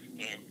God.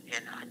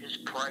 And I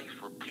just pray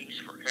for peace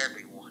for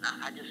everyone.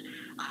 I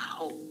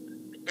hope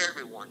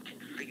everyone can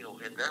feel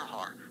in their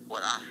heart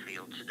what I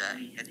feel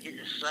today. And it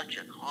is such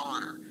an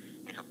honor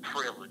and a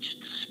privilege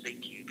to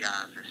speak to you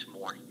guys this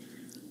morning.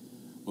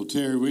 Well,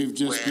 Terry, we've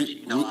just... Wes,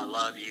 I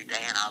love you.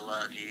 Dan, I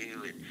love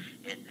you.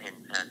 And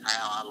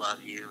Al, I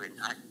love you. And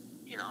I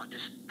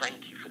just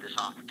thank you for this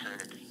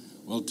opportunity.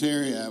 Well,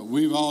 Terry,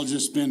 we've all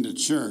just been to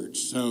church,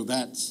 so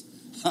that's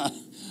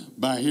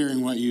by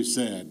hearing what you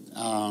said.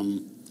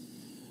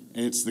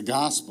 It's the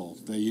gospel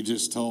that you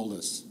just told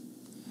us.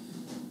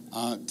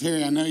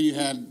 Terry, I know you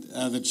had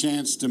the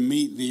chance to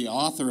meet the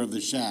author of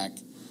The Shack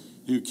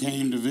who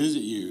came to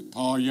visit you,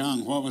 Paul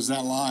Young. What was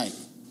that like?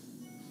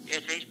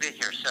 He's been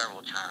here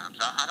several times.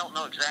 I don't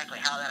know exactly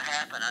how that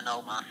happened. I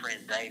know my friend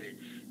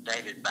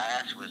David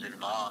Bass was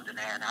involved in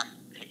that.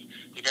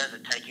 He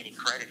doesn't take any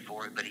credit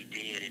for it, but he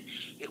did. And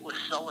it was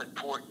so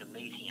important to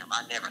meet him.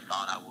 I never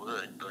thought I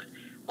would, but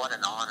what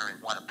an honor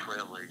and what a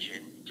privilege.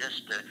 And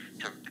just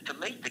to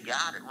meet the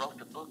guy that wrote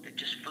the book that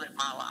just flipped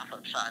my life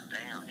upside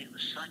down. It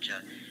was such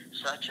a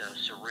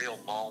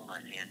surreal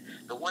moment. And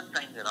the one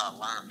thing that I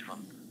learned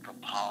from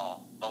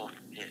Paul, both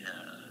in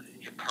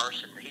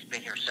person, he's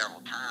been here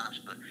several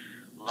times, but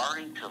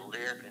learning to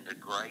live in the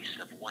grace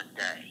of one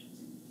day.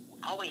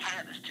 All we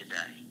have is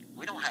today.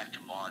 We don't have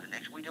tomorrow, the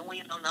next. We don't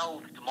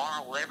know if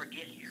tomorrow will ever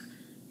get here.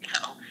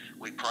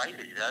 We pray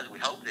that it does. We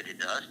hope that it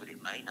does, but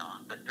it may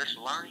not. But just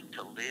learning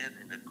to live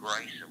in the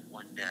grace of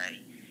one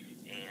day,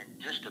 and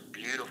just a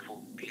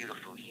beautiful,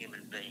 beautiful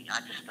human being.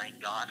 I just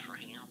thank God for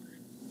him,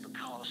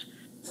 because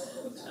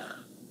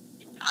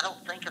I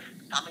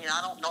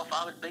don't know if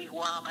I would be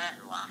where I'm at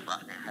in life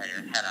right now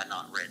had I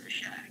not read The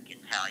Shack, and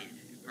how it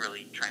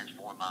really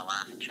transformed my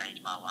life and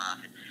changed my life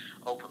and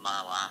opened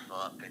my life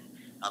up and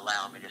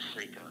allowed me to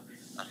seek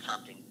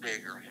something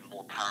bigger and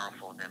more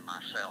powerful than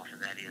myself,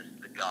 and that is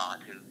the God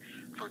who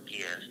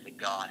forgives, the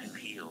God who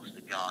heals,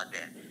 the God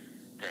that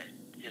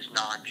is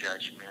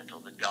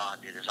non-judgmental, the God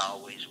that is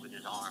always with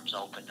his arms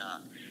open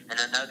up. And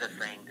another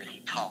thing that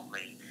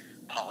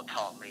Paul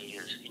taught me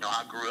is,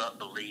 I grew up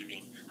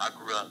believing, I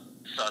grew up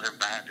Southern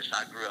Baptist,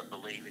 I grew up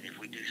believing if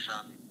we do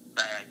something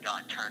bad,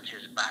 God turns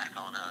his back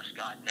on us.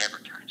 God never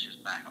turns his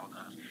back on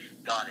us.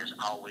 God is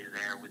always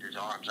there with his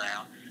arms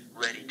out,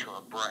 ready to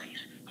embrace.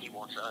 He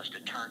wants us to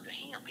turn to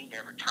him. He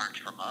never turns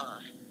from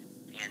us.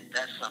 And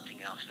that's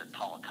something else that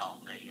Paul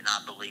taught me, and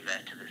I believe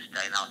that to this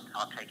day, and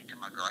I'll take it to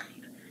my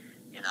grave.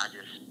 And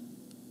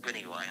but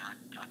anyway,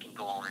 I can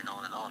go on and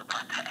on and on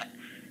about that.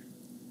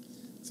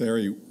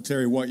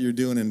 Terry, what you're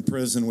doing in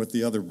prison with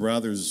the other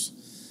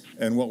brothers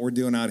and what we're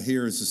doing out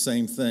here is the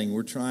same thing.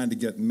 We're trying to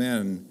get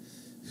men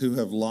who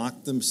have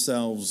locked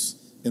themselves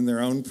in their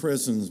own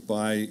prisons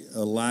by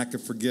a lack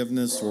of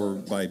forgiveness or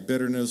by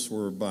bitterness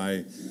or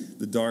by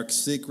the dark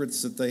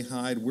secrets that they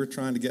hide. We're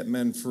trying to get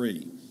men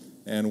free.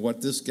 And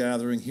what this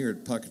gathering here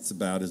at Puckett's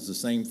about is the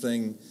same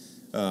thing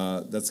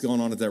that's going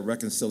on at that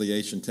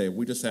reconciliation table.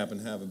 We just happen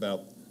to have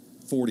about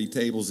 40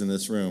 tables in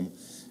this room.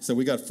 So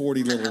we got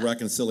 40 little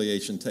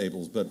reconciliation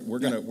tables, but we're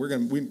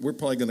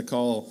probably going to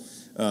call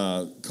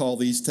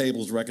these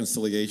tables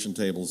reconciliation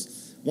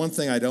tables. One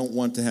thing I don't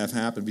want to have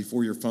happen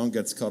before your phone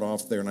gets cut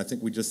off there, and I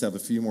think we just have a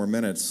few more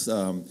minutes.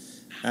 Al,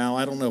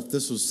 I don't know if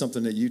this was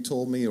something that you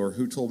told me or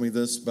who told me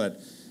this,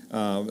 but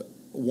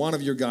one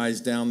of your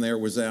guys down there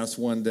was asked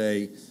one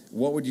day,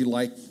 what would you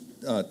like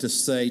to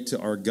say to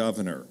our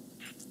governor?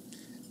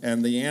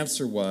 And the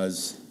answer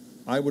was,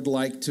 I would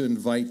like to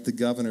invite the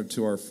governor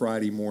to our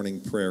Friday morning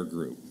prayer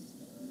group.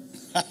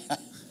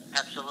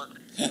 Absolutely.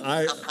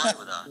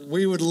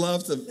 We would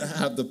love to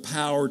have the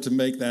power to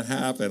make that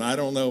happen. I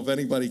don't know if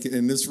anybody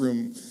in this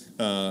room,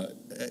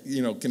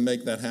 can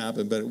make that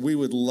happen, but we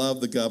would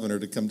love the governor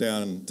to come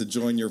down and to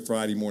join your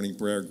Friday morning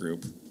prayer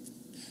group.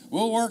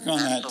 We'll work on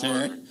that,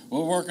 Terry.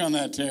 We'll work on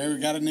that, Terry.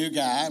 We got a new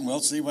guy, and we'll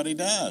see what he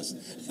does.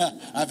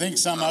 I think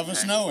some of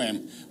us know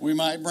him. We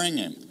might bring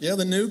him. Yeah,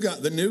 the new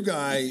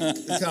guy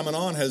coming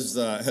on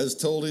has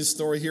told his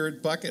story here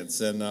at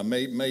Puckett's, and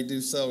may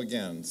do so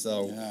again.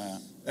 So. Yeah.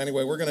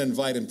 Anyway, we're going to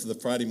invite him to the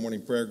Friday morning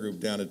prayer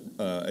group down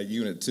at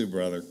Unit 2,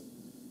 brother.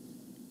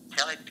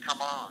 Tell him to come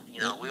on.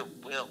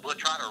 We'll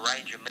try to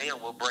arrange a meal.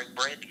 We'll break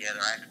bread together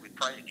after we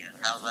pray together.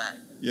 How's that?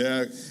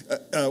 Yeah.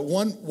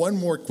 One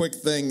more quick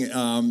thing.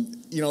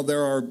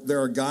 There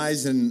are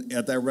guys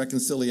at that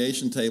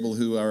reconciliation table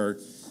who are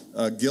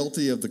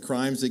guilty of the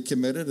crimes they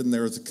committed, and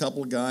there's a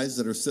couple of guys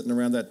that are sitting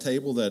around that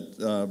table that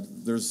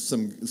there's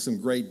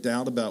some great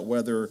doubt about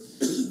whether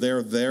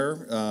they're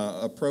there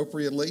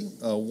appropriately.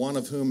 One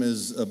of whom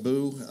is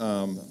Abu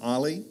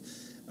Ali.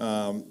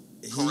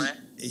 Correct.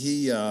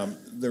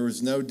 There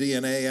was no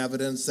DNA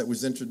evidence that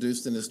was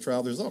introduced in his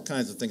trial. There's all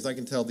kinds of things. I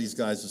can tell these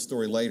guys the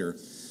story later.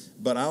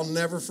 But I'll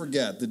never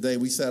forget the day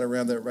we sat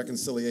around that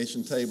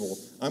reconciliation table.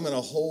 I'm going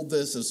to hold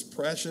this as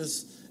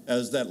precious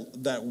as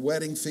that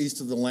wedding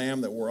feast of the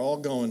Lamb that we're all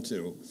going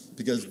to,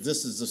 because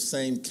this is the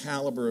same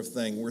caliber of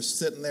thing. We're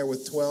sitting there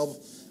with 12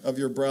 of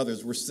your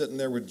brothers. We're sitting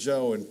there with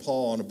Joe and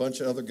Paul and a bunch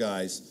of other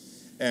guys.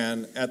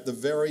 And at the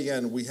very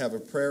end, we have a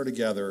prayer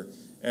together.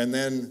 And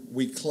then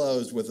we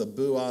close with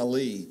Abu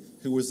Ali,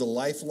 who was a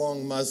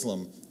lifelong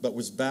Muslim, but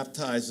was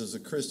baptized as a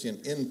Christian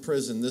in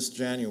prison this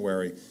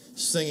January,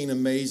 singing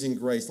Amazing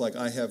Grace like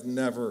I have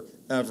never,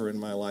 ever in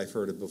my life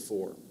heard it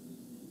before.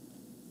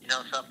 You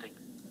know something?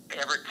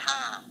 Every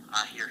time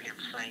I hear him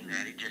sing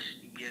that, it just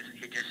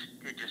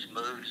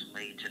moves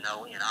me to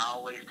no end. I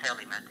always tell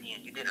him at the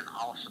end, you did an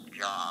awesome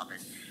job,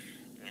 and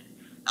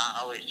I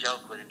always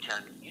joke with him,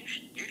 telling him,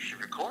 you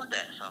should record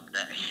that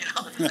someday. You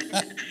know what I'm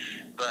saying?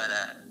 But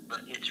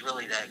it's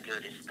really that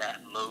good. It's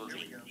that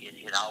moving.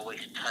 It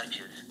always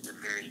touches the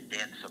very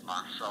depths of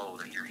my soul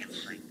to hear him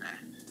sing that.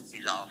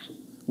 He's awesome.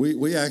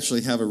 We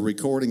actually have a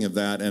recording of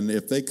that, and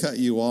if they cut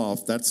you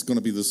off, that's going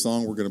to be the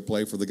song we're going to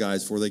play for the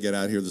guys before they get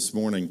out here this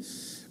morning.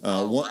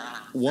 They're in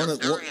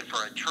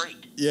for a treat.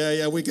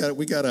 Yeah, we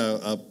got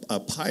a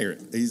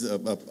pirate. He's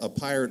a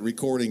pirate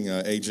recording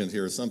agent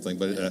here or something.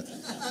 But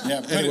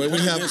anyway,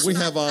 we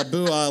have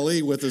Abu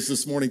Ali with us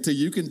this morning too.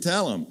 You can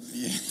tell him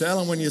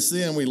when you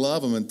see him we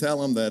love him, and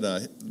tell him that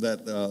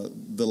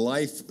the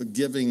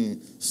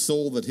life-giving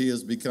soul that he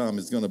has become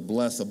is going to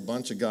bless a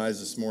bunch of guys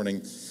this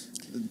morning.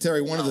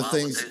 Terry, one of the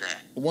things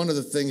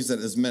that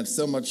has meant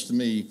so much to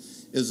me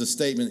is a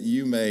statement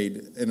you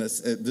made, and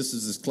this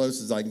is as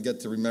close as I can get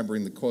to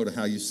remembering the quote of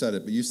how you said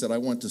it, but you said, "I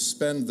want to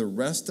spend the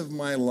rest of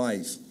my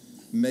life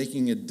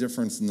making a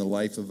difference in the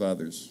life of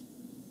others."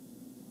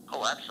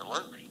 Oh,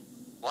 absolutely.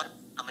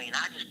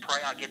 I just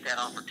pray I get that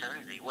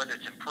opportunity, whether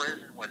it's in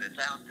prison, whether it's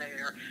out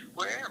there,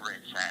 wherever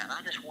it's at.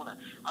 I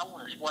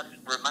want what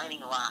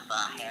remaining life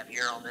I have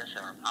here on this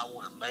earth, I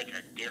want to make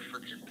a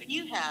difference in people.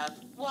 You have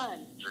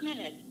 1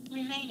 minute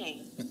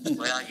remaining.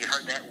 Well, you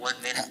heard that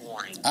 1 minute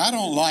warning. I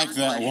don't like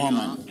that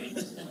woman.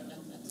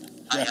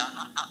 I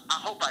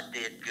hope I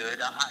did good.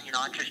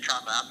 I just try.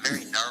 I'm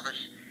very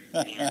nervous,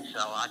 and so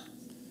I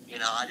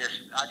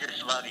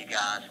just love you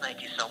guys.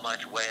 Thank you so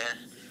much, Wes,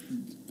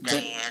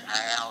 Dan,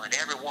 Al, and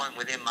everyone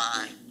within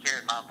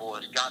hearing my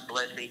voice. God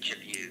bless each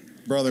of you.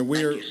 Brother,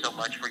 thank you so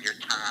much for your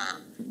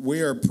time.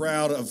 We are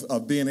proud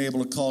of being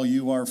able to call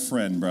you our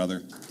friend,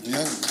 brother. Yeah.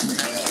 I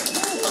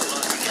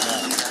love you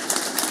guys.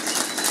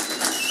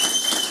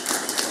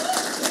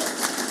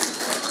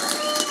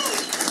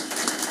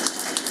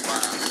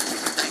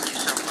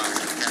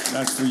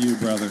 That's for you,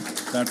 brother.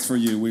 That's for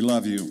you. We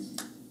love you.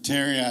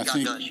 Terry, I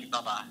think God bless you.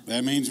 Bye-bye.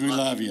 That means we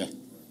love you.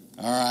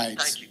 All right.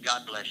 Thank you.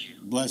 God bless you.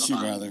 Bless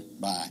Bye-bye. you, brother.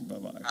 Bye.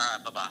 Bye-bye. All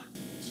right, bye-bye.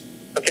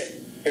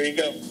 Okay, here you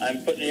go.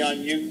 I'm putting you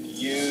on mute.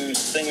 You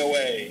sing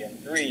away. In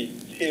 3,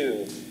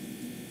 2.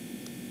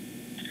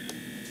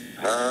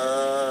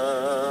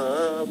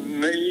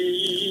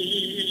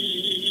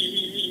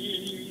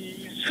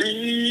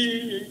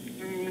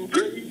 Amazing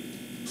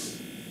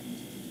grace,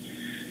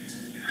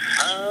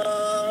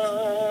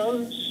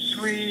 how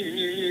sweet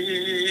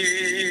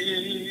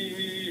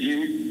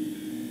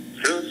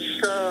the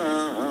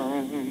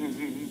sound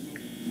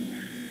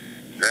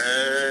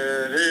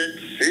that it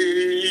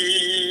saved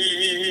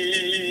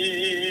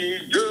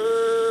a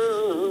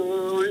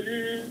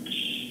wretch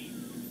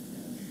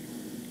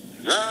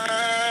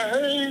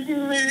like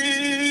me.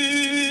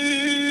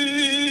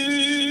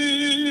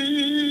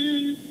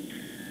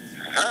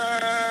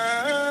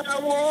 I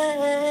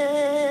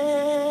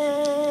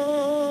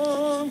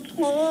once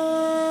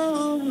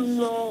was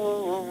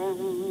lost,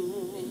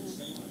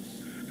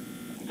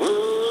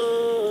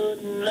 but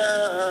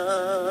now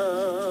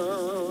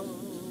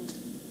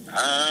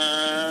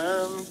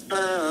I'm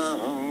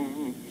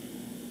found.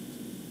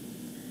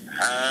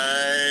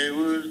 I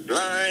was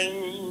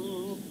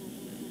blind,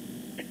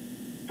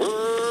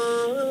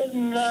 but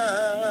now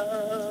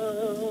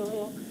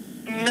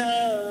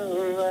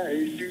I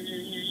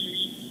see.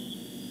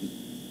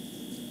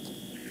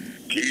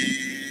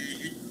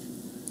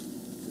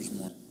 There's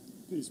more.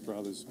 Peace,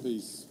 brothers.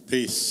 Peace.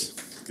 Peace.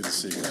 Good to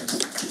see you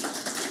guys.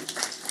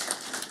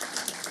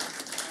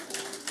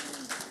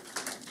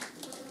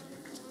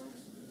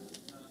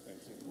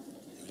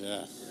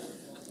 Yeah.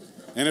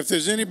 And if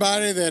there's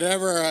anybody that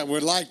ever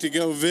would like to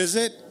go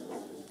visit,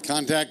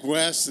 contact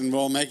Wes and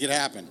we'll make it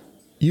happen.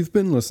 You've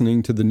been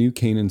listening to the New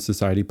Canaan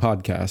Society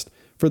podcast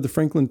for the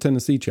Franklin,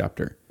 Tennessee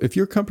chapter. If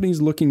your company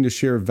is looking to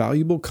share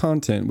valuable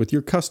content with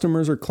your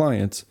customers or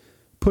clients,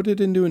 put it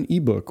into an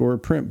ebook or a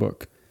print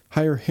book.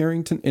 Hire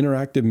Harrington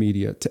Interactive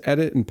Media to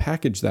edit and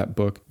package that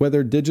book,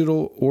 whether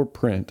digital or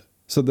print,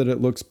 so that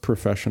it looks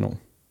professional.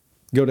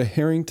 Go to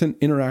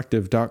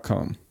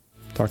harringtoninteractive.com.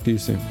 Talk to you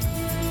soon.